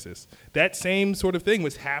housing crisis. That same sort of thing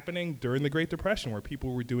was happening during the Great Depression, where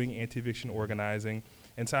people were doing anti-eviction organizing.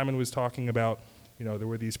 And Simon was talking about, there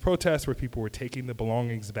were these protests where people were taking the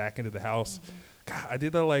belongings back into the house. Mm-hmm. God, I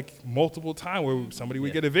did that like multiple times where somebody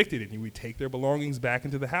would get evicted and you would take their belongings back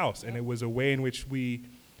into the house. And it was a way in which we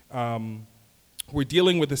were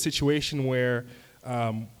dealing with a situation where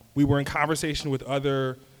we were in conversation with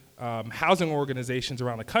other housing organizations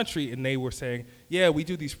around the country, and they were saying, yeah, we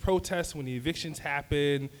do these protests when the evictions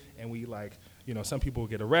happen, and we some people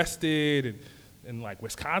get arrested, and in like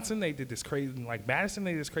Wisconsin, they did this crazy, in like Madison,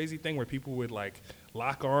 they did this crazy thing where people would like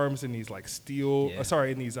lock arms in these like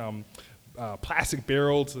plastic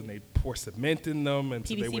barrels, and they'd pour cement in them, and PVC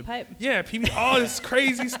so they would pipe. Yeah, all this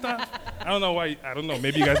crazy stuff. I don't know why. I don't know.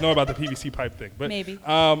 Maybe you guys know about the PVC pipe thing, but maybe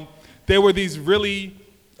there were these really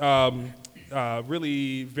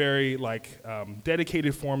really very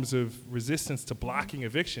dedicated forms of resistance to blocking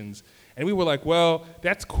evictions. And we were like, well,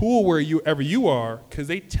 that's cool wherever you are, because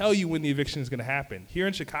they tell you when the eviction is going to happen. Here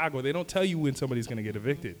in Chicago, they don't tell you when somebody's going to get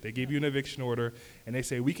evicted. They give you an eviction order, and they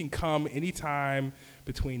say, we can come anytime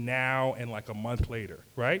between now and like a month later,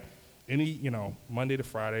 right? Monday to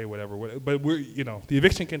Friday, whatever. But the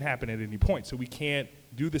eviction can happen at any point, so we can't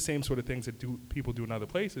do the same sort of things that people do in other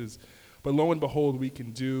places. But lo and behold, we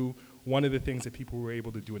can do one of the things that people were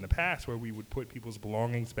able to do in the past, where we would put people's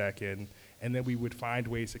belongings back in, and then we would find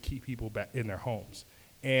ways to keep people back in their homes.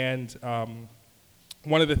 And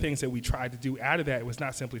one of the things that we tried to do out of that was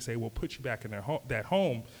not simply say, we'll put you back in that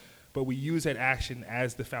home, but we use that action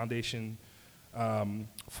as the foundation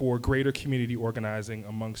for greater community organizing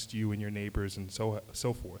amongst you and your neighbors and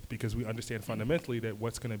so forth, because we understand fundamentally that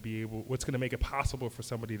what's going to make it possible for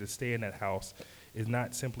somebody to stay in that house is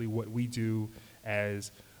not simply what we do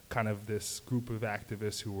as kind of this group of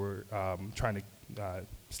activists who were trying to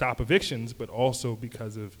stop evictions, but also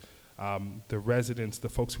because of the residents, the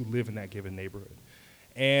folks who live in that given neighborhood.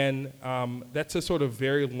 And that's a sort of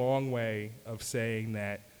very long way of saying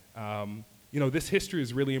that this history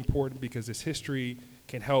is really important, because this history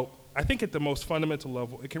can help, I think at the most fundamental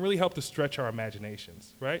level, it can really help to stretch our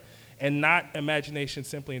imaginations, right? And not imagination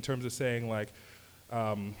simply in terms of saying and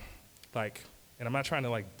I'm not trying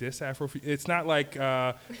to diss Afro. It's not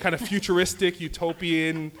kind of futuristic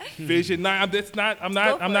utopian vision. No, I'm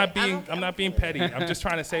not being petty. I'm just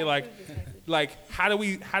trying to say how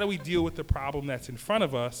do we deal with the problem that's in front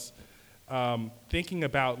of us? Thinking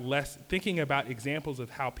about examples of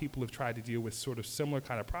how people have tried to deal with sort of similar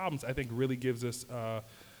kind of problems, I think really gives us a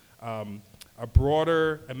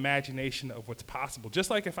broader imagination of what's possible. Just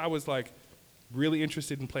like if I was really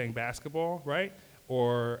interested in playing basketball, right?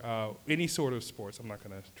 Or any sort of sports. I'm not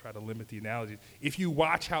going to try to limit the analogy. If you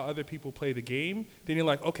watch how other people play the game, then you're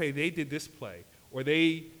like, okay, they did this play. Or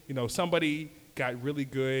somebody got really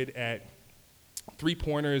good at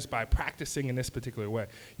three-pointers by practicing in this particular way.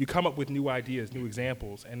 You come up with new ideas, new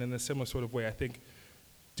examples, and in a similar sort of way, I think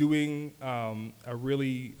doing a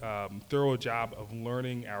really thorough job of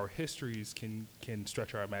learning our histories can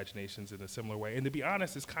stretch our imaginations in a similar way. And to be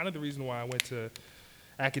honest, it's kind of the reason why I went to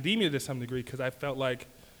academia to some degree, because I felt like,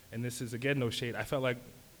 and this is again no shade, I felt like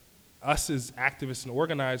us as activists and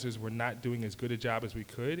organizers were not doing as good a job as we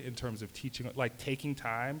could in terms of teaching, taking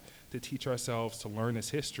time to teach ourselves to learn this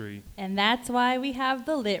history. And that's why we have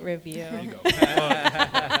the Lit Review. There you go.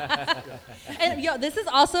 And this is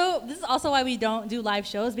also why we don't do live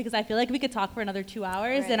shows, because I feel like we could talk for another 2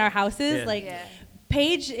 hours in our houses. Yeah.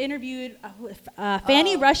 Paige interviewed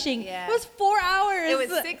Fanny Rushing. Yeah. It was 4 hours. It was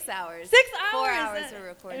 6 hours. 6 hours. 4 hours were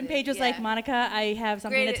recorded. And Paige was like, Monica, I have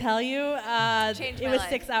something to tell you. Changed it my was life.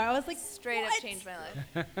 6 hours. I was like, straight what? up changed my life.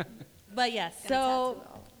 But yes, so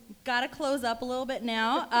gotta close up a little bit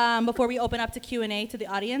now before we open up to Q&A to the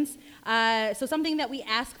audience. So something that we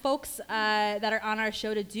ask folks that are on our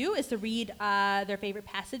show to do is to read their favorite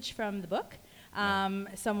passage from the book.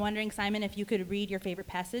 So I'm wondering, Simon, if you could read your favorite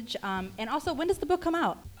passage. And also, when does the book come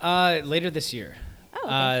out? Later this year. Oh,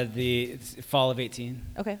 okay. The fall of 18.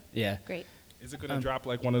 Okay. Yeah. Great. Is it going to drop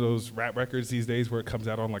like one of those rap records these days where it comes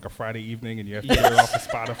out on like a Friday evening and you have to get it off of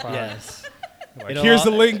Spotify? Yes. Here's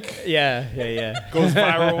the link. Yeah. Goes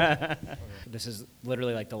viral. This is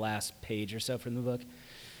literally like the last page or so from the book.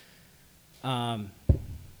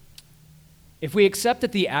 If we accept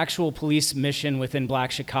that the actual police mission within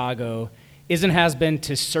Black Chicago is and has been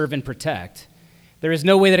to serve and protect, there is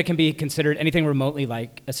no way that it can be considered anything remotely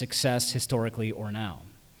like a success historically or now.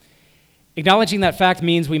 Acknowledging that fact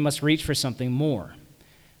means we must reach for something more.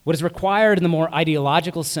 What is required in the more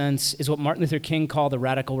ideological sense is what Martin Luther King called the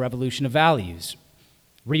radical revolution of values,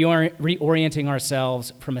 reorienting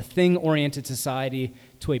ourselves from a thing-oriented society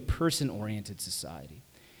to a person-oriented society.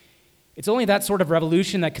 It's only that sort of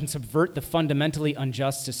revolution that can subvert the fundamentally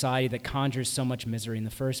unjust society that conjures so much misery in the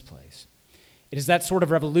first place. It is that sort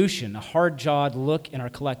of revolution, a hard-jawed look in our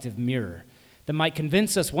collective mirror, that might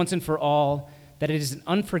convince us once and for all that it is an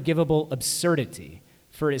unforgivable absurdity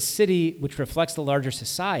for a city which reflects the larger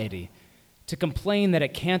society to complain that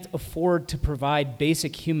it can't afford to provide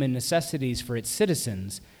basic human necessities for its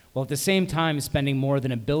citizens, while at the same time spending more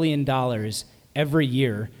than $1 billion every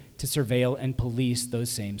year to surveil and police those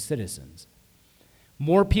same citizens.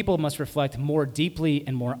 More people must reflect more deeply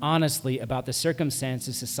and more honestly about the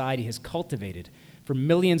circumstances society has cultivated for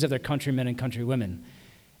millions of their countrymen and countrywomen,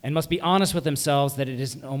 and must be honest with themselves that it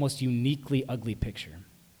is an almost uniquely ugly picture.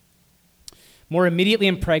 More immediately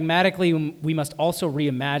and pragmatically, we must also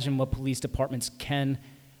reimagine what police departments can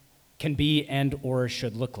be and or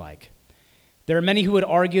should look like. There are many who would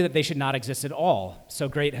argue that they should not exist at all, so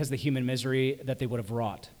great has the human misery that they would have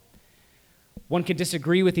wrought. One can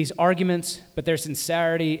disagree with these arguments, but their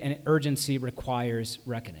sincerity and urgency requires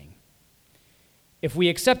reckoning. If we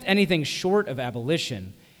accept anything short of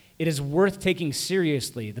abolition, it is worth taking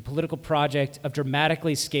seriously the political project of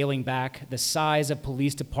dramatically scaling back the size of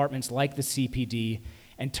police departments like the CPD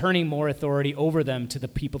and turning more authority over them to the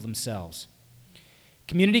people themselves.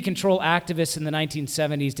 Community control activists in the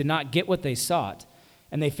 1970s did not get what they sought,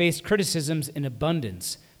 and they faced criticisms in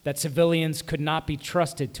abundance that civilians could not be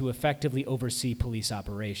trusted to effectively oversee police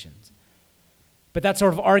operations. But that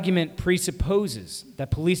sort of argument presupposes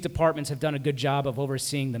that police departments have done a good job of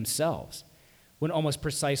overseeing themselves, when almost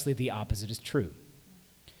precisely the opposite is true.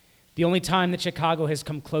 The only time that Chicago has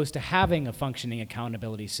come close to having a functioning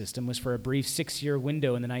accountability system was for a brief 6-year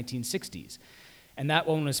window in the 1960s, and that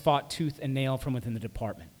one was fought tooth and nail from within the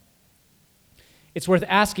department. It's worth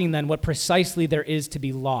asking then what precisely there is to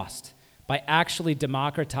be lost by actually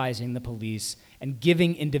democratizing the police and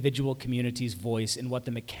giving individual communities voice in what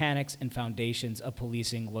the mechanics and foundations of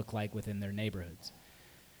policing look like within their neighborhoods.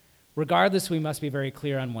 Regardless, we must be very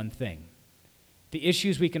clear on one thing. The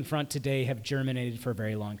issues we confront today have germinated for a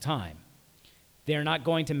very long time. They are not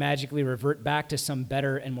going to magically revert back to some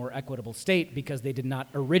better and more equitable state because they did not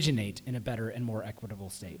originate in a better and more equitable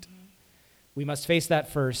state. We must face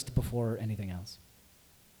that first before anything else.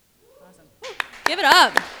 Awesome. Give it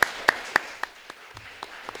up.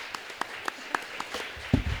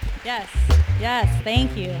 Yes,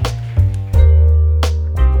 thank you.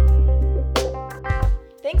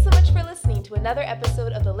 Thanks so much for listening to another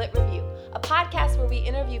episode of The Lit Review, a podcast where we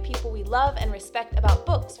interview people we love and respect about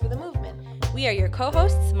books for the movement. We are your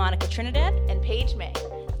co-hosts, Monica Trinidad And Paige May,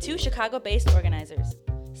 2 Chicago-based organizers.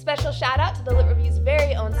 Special shout out to The Lit Review's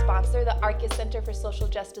very own sponsor, the Arcus Center for Social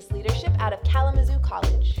Justice Leadership out of Kalamazoo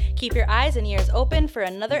College. Keep your eyes and ears open for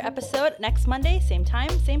another episode next Monday, same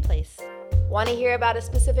time, same place. Want to hear about a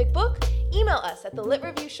specific book? Email us at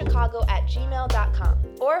thelitreviewchicago@gmail.com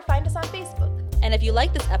or find us on Facebook. And if you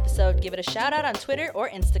like this episode, give it a shout out on Twitter or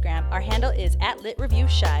Instagram. Our handle is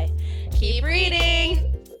 @LitReviewShy. Keep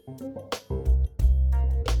reading!